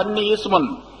பாதல் அன்னி ஈஸ்மன்,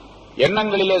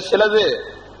 எண்ணங்களிலே சிலது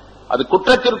அது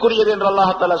குற்றத்திற்குரியது என்று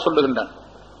அல்லாஹ் தஆலா சொல்லுகின்றான்,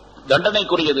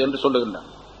 தண்டனைக்குரியது என்று சொல்லுகின்றான்.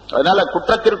 அதனால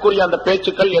குற்றத்திற்குரிய அந்த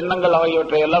பேச்சுக்கள், எண்ணங்கள்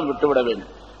ஆகியவற்றை எல்லாம் விட்டுவிட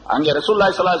வேண்டும். அங்கே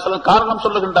ரசூலுல்லாஹி ஸல்லல்லாஹு அலைஹி வஸல்லம் காரணம்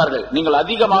சொல்லுகின்றார்கள், நீங்கள்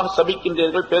அதிகமாக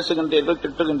சபிக்கின்றீர்கள், பேசுகின்றீர்கள்,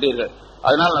 திட்டுகின்றீர்கள்,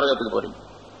 அதனால் நரகத்துக்கு போறீங்க.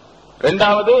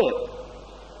 2வது,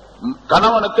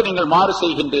 கணவனுக்கு நீங்கள் மாறு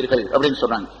செய்கின்றீர்கள் அப்படின்னு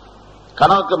சொன்னாங்க.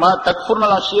 கணவனுக்கு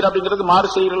தக்ஃபுர்னல் அஷீர் அப்படிங்கிறது மாறு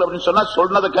செய்கிறீர்கள் அப்படின்னு சொன்னா,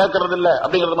 சொன்னதை கேட்கறது இல்ல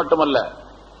அப்படிங்கிறது மட்டுமல்ல,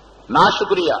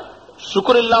 நாசுக்ரியா,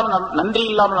 சுக்ர் இல்லாமல், நன்றி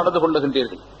இல்லாமல் நடந்து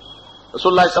கொள்ளுகின்றீர்கள்.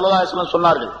 ரசூலுல்லாஹி ஸல்லல்லாஹு அலைஹி வஸல்லம்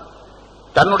சொன்னார்கள்,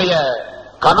 தன்னுடைய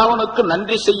கணவனுக்கு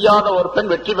நன்றி செய்யாத ஒரு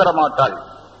பெண் வெற்றி பெற மாட்டாள்,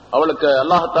 அவளுக்கு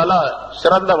அல்லாஹ் தஆலா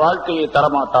சிறந்த வாழ்க்கையை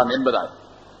தரமாட்டான் என்பதால்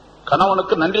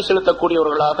கணவனுக்கு நன்றி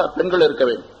செலுத்தக்கூடியவர்களாக பெண்கள் இருக்க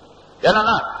வேண்டும்.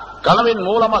 ஏன்னா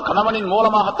கணவனின்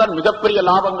மூலமாகத்தான் மிகப்பெரிய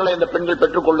லாபங்களை இந்த பெண்கள்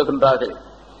பெற்றுக் கொள்ளுகின்றார்கள்.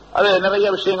 அது நிறைய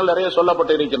விஷயங்கள் நிறைய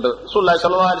சொல்லப்பட்டு இருக்கின்றது. ரசூலுல்லாஹி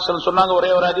ஸல்லல்லாஹு அலைஹி வஸல்லம் சொன்னாங்க, ஒரே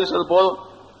ஒரு ஹதீஸ், அது போதும்,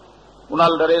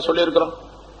 முன்னால் நிறைய சொல்லி இருக்கிறோம்.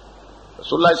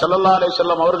 ரசூலுல்லாஹி ஸல்லல்லாஹு அலைஹி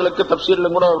வஸல்லம் அவர்களுக்கு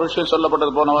தஃப்சீரிலும் கூட ஒரு விஷயம்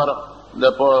சொல்லப்பட்டது போன வாரம், இந்த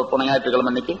போன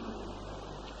ஞாயிற்றுக்கிழமை அன்னைக்கு.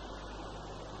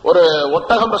 ஒரு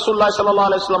ஒட்டகம் ரசூலுல்லாஹி ஸல்லல்லாஹு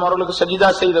அலைஹி வஸல்லம் அவர்களுக்கு சஜிதா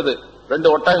செய்தது,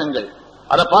 2 ஒட்டகங்கள்.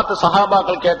 அதை பார்த்து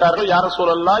சஹாபாக்கள் கேட்டார்கள், யா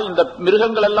ரசூலல்லாஹ், இந்த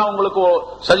மிருகங்கள் எல்லாம் உங்களுக்கு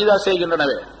சஜிதா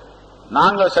செய்கின்றனவே,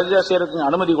 நாங்க சஜிதா செய்யறதுக்கு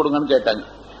அனுமதி கொடுங்கன்னு கேட்டாங்க.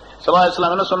 ஸல்லல்லாஹு அலைஹி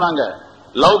வஸல்லம் என்ன சொன்னாங்க,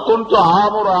 லவ் குன்து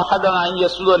ஆமுரு அஹதன் அன்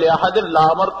யஸ்ஜுத லி அஹதின்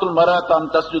லஅமர்துல் மர்அத அன்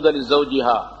தஸ்ஜுத லி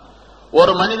ஜௌஜிஹா.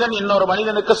 ஒரு மனிதன் இன்னொரு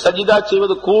மனிதனுக்கு சஜிதா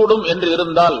செய்வது கூடும் என்று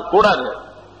இருந்தால், கூடாது,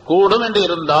 கூடும் என்று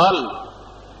இருந்தால்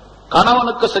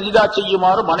கணவனுக்கு சஜிதா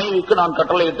செய்யுமாறு மனைவிக்கு நான்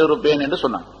கட்டளையிட்டு இருப்பேன் என்று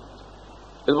சொன்னான்.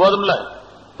 இது போதும்ல,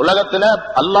 உலகத்துல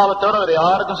அல்லாஹ்வை தவிர வேற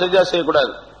யாருக்கும் சஜிதா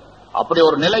செய்யக்கூடாது. அப்படி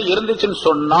ஒரு நிலை இருந்துச்சுன்னு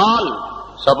சொன்னால்,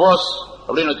 சப்போஸ்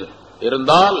அப்படின்னு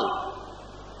இருந்தால்,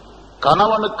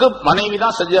 கணவனுக்கு மனைவி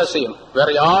தான் சஜிதா செய்யணும், வேற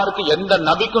யாருக்கும், எந்த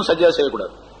நபிக்கும் சஜிதா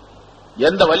செய்யக்கூடாது,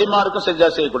 எந்த வலிமாருக்கும்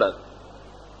சஜிதா செய்யக்கூடாது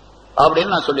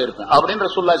அப்படின்னு நான் சொல்லியிருப்பேன் அப்படின்னு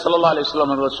ரசூலுல்லாஹி ஸல்லல்லாஹு அலைஹி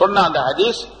வஸல்லம் சொன்ன அந்த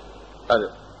ஹதீஸ் அது.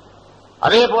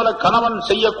 அதே போல கணவன்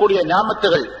செய்யக்கூடிய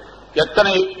நியாமத்துகள்,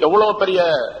 எவ்வளவு பெரிய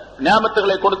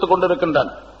நியாமத்துகளை கொடுத்து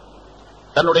கொண்டிருக்கின்றான்.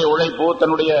 தன்னுடைய உழைப்பு,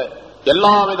 தன்னுடைய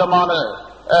எல்லா விதமான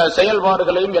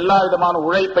செயல்பாடுகளையும், எல்லா விதமான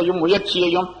உழைப்பையும்,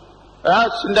 முயற்சியையும்,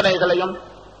 சிந்தனைகளையும்,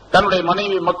 தன்னுடைய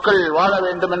மனைவி மக்கள் வாழ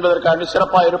வேண்டும் என்பதற்காக,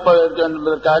 சிறப்பாக இருப்பதற்கு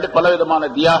என்பதற்காக பலவிதமான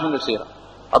தியாகங்கள் செய்யறான்.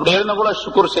 அப்படி இருந்தும் கூட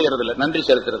சுக்குர் செய்யறதில்லை, நன்றி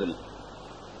செலுத்துறதில்லை.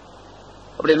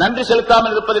 அப்படி நன்றி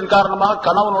செலுத்தாமல் இருப்பதன் காரணமாக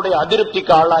கணவனுடைய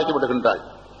அதிருப்திக்கு ஆளாகி விடுகின்றாள்.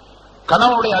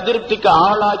 கணவனுடைய அதிருப்திக்கு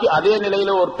ஆளாகி அதே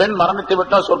நிலையில ஒரு பெண் மரணித்து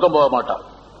விட்டால் சொர்க்கம் போக மாட்டார்.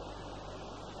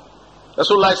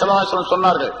 ரசூலுல்லாஹி ஸல்லல்லாஹு அலைஹி வஸல்லம்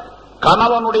சொன்னார்கள்,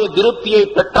 கணவனுடைய திருப்தியை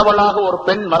பெற்றவளாக ஒரு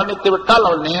பெண் மரணித்து விட்டால்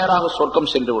அவள் நேராக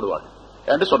சொர்க்கம் சென்று விடுவாள்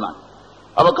என்று சொன்னார்.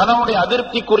 அவ கணவனுடைய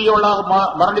அதிருப்திக்குரியவளாக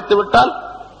மரணித்து விட்டால்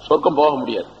சொர்க்கம் போக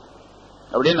முடியாது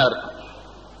அப்படின்னு அர்த்தம்.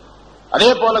 அதே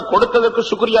போல கொடுத்ததற்கு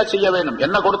சுக்ரியா செய்ய வேண்டும்.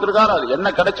 என்ன கொடுத்திருக்காரோ, அது என்ன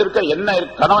கிடைச்சிருக்க, என்ன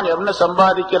கணவன் என்ன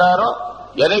சம்பாதிக்கிறாரோ,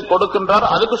 எதை கொடுக்கின்றாரோ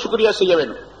அதுக்கு சுக்ரியா செய்ய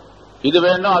வேண்டும். இது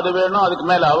வேணும், அது வேணும், அதுக்கு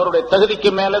மேல அவருடைய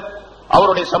தகுதிக்கு மேல,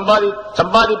 அவருடைய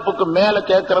சம்பாதிப்புக்கு மேல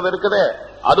கேட்கறது இருக்குது,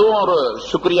 அதுவும் ஒரு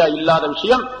சுக்ரியா இல்லாத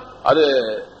விஷயம், அது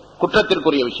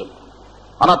குற்றத்திற்குரிய விஷயம்.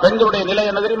 ஆனா பெண்களுடைய நிலை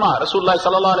என்ன தெரியுமா? ரசூலுல்லாஹி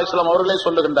ஸல்லல்லாஹு அலைஹி வஸல்லம் அவர்களே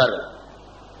சொல்லுகின்றார்கள்,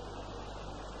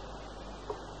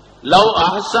 லவ்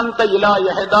அஹ்சன்த இலா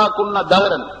யஹதாகுன்ன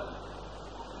தஹரன்,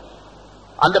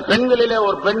 அந்த பெண்களிலே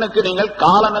ஒரு பெண்ணுக்கு நீங்கள்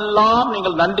காலமெல்லாம்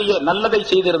நீங்கள் நல்லதை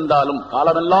செய்திருந்தாலும்,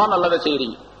 காலமெல்லாம் நல்லதை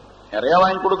செய்றீங்க, நிறைய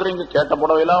வாங்கி கொடுக்குறீங்க, கேட்ட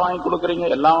புடவையெல்லாம் வாங்கி கொடுக்குறீங்க,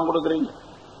 எல்லாம் கொடுக்குறீங்க,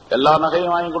 எல்லா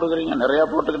நகையும் வாங்கி கொடுக்குறீங்க, நிறைய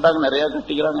போட்டுக்கிட்டாங்க, நிறைய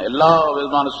கட்டிக்கிறாங்க, எல்லா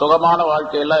விதமான சுகமான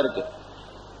வாழ்க்கையெல்லாம் இருக்கு.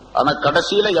 ஆனா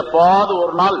கடைசியில எப்பாவது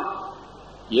ஒரு நாள்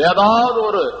ஏதாவது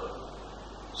ஒரு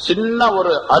சின்ன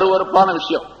ஒரு அருவருப்பான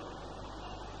விஷயம்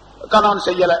கணவன்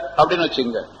செய்யல அப்படின்னு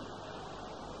வச்சுங்க,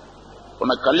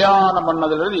 உன்னை கல்யாணம்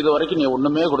பண்ணதுல இருந்து இது வரைக்கும் நீ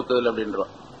ஒண்ணுமே கொடுத்ததில்லை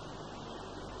அப்படின்றான்.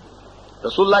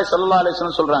 ரசூலுல்லாஹி ஸல்லல்லாஹு அலைஹி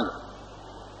வஸல்லம் சொல்றாங்க,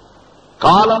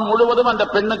 காலம் முழுவதும் அந்த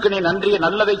பெண்ணுக்கு நீ நன்றிய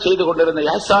நல்லதை செய்து கொண்டிருந்த,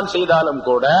 இஹ்சான் செய்தாலும்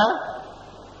கூட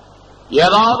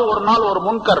ஏதாவது ஒரு நாள் ஒரு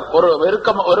முன்கர், ஒரு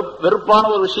வெறுப்பான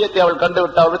ஒரு விஷயத்தை அவள்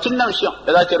கண்டுவிட்டா, ஒரு சின்ன விஷயம்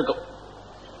ஏதாச்சும் இருக்கும்,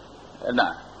 என்ன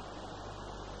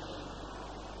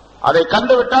அதை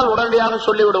கண்டுவிட்டால் உடனடியாக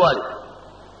சொல்லிவிடுவாள்,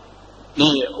 நீ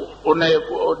உன்னை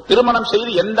திருமணம்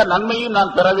செய்து எந்த நன்மையும்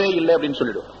நான் பெறவே இல்லை அப்படின்னு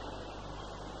சொல்லிடுவார்.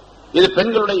 இது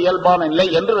பெண்களுடைய இயல்பான நிலை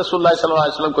என்று ரசூலுல்லாஹி ஸல்லல்லாஹு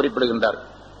அலைஹி வஸல்லம் குறிப்பிடுகின்றார்.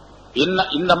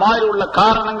 இந்த மாதிரி உள்ள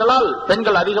காரணங்களால்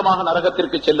பெண்கள் அதிகமாக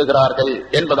நரகத்திற்கு செல்லுகிறார்கள்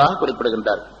என்பதாக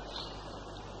குறிப்பிடுகின்றார்.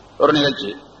 ஒரு நிகழ்ச்சி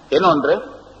இன்னொன்று,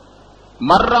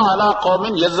 மர்ர அலா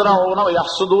கௌமின் யஸ்ரஊன வ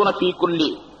யஹ்சுதூன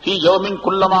ஃபீ யௌமின்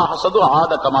குல்லமா ஹஸது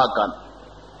ஆத கமா கான்.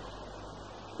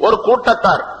 ஒரு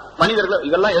கூட்டத்தார் மனிதர்கள்,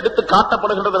 இதெல்லாம் எடுத்து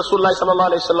காட்டப்படுகின்றது ரசூலுல்லாஹி ஸல்லல்லாஹு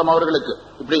அலைஹி வஸல்லம் அவர்களுக்கு.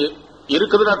 இப்படி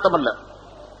இருக்குதுன்னு அர்த்தம் அல்ல,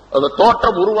 அது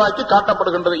தோற்றம் உருவாக்கி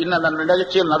காட்டப்படுகின்றது, இன்ன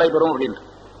நிகழ்ச்சியில் நடைபெறும் அப்படின்னு,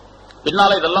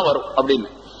 பின்னால இதெல்லாம் வரும் அப்படின்னு.